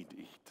what you need to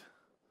eat.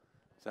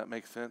 Does that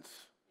make sense?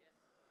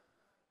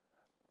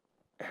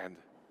 And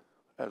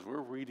as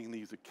we're reading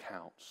these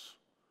accounts,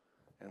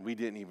 and we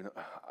didn't even,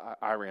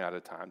 I ran out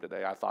of time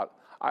today.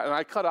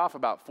 I cut off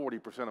about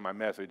 40% of my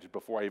message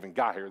before I even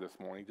got here this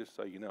morning, just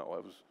so you know.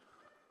 It was.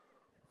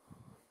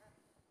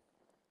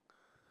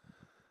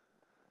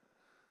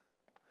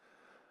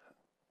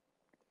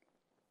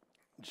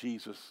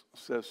 Jesus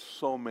says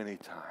so many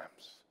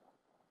times,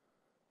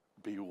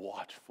 be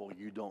watchful.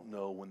 You don't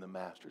know when the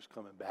master's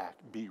coming back.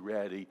 Be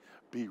ready,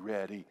 be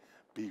ready,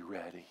 be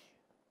ready.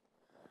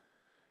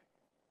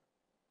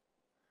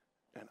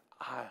 And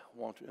I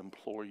want to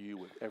implore you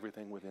with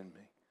everything within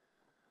me.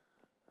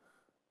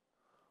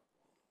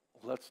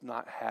 Let's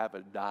not have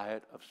a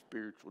diet of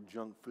spiritual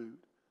junk food.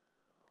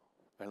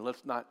 And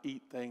let's not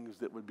eat things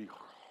that would be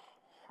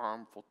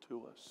harmful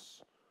to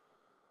us.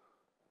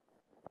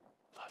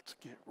 Let's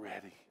get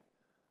ready,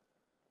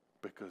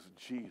 because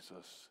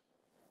Jesus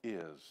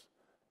is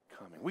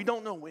coming. We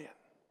don't know when,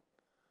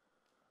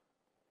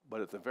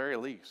 but at the very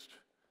least,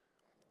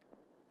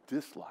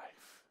 this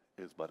life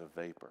is but a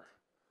vapor,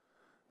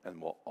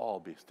 and we'll all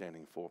be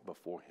standing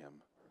before him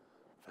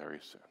very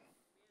soon.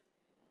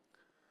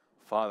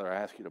 Father, I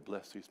ask you to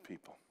bless these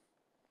people.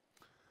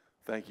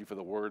 Thank you for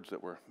the words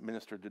that were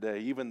ministered today,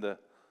 even the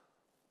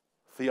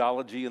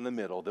theology in the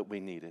middle that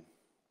we needed.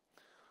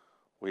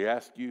 We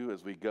ask you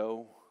as we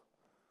go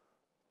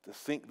to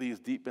sink these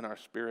deep in our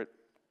spirit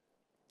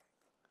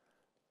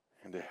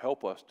and to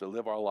help us to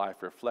live our life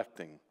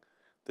reflecting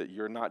that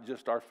you're not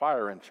just our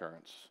fire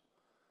insurance,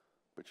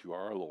 but you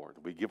are our Lord.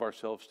 We give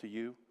ourselves to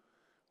you.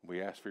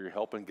 We ask for your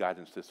help and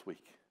guidance this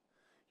week,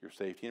 your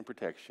safety and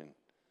protection,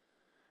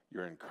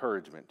 your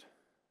encouragement,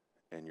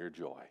 and your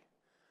joy.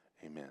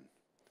 Amen.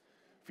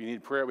 If you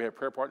need prayer, we have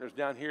prayer partners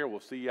down here. We'll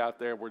see you out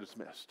there. We're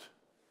dismissed.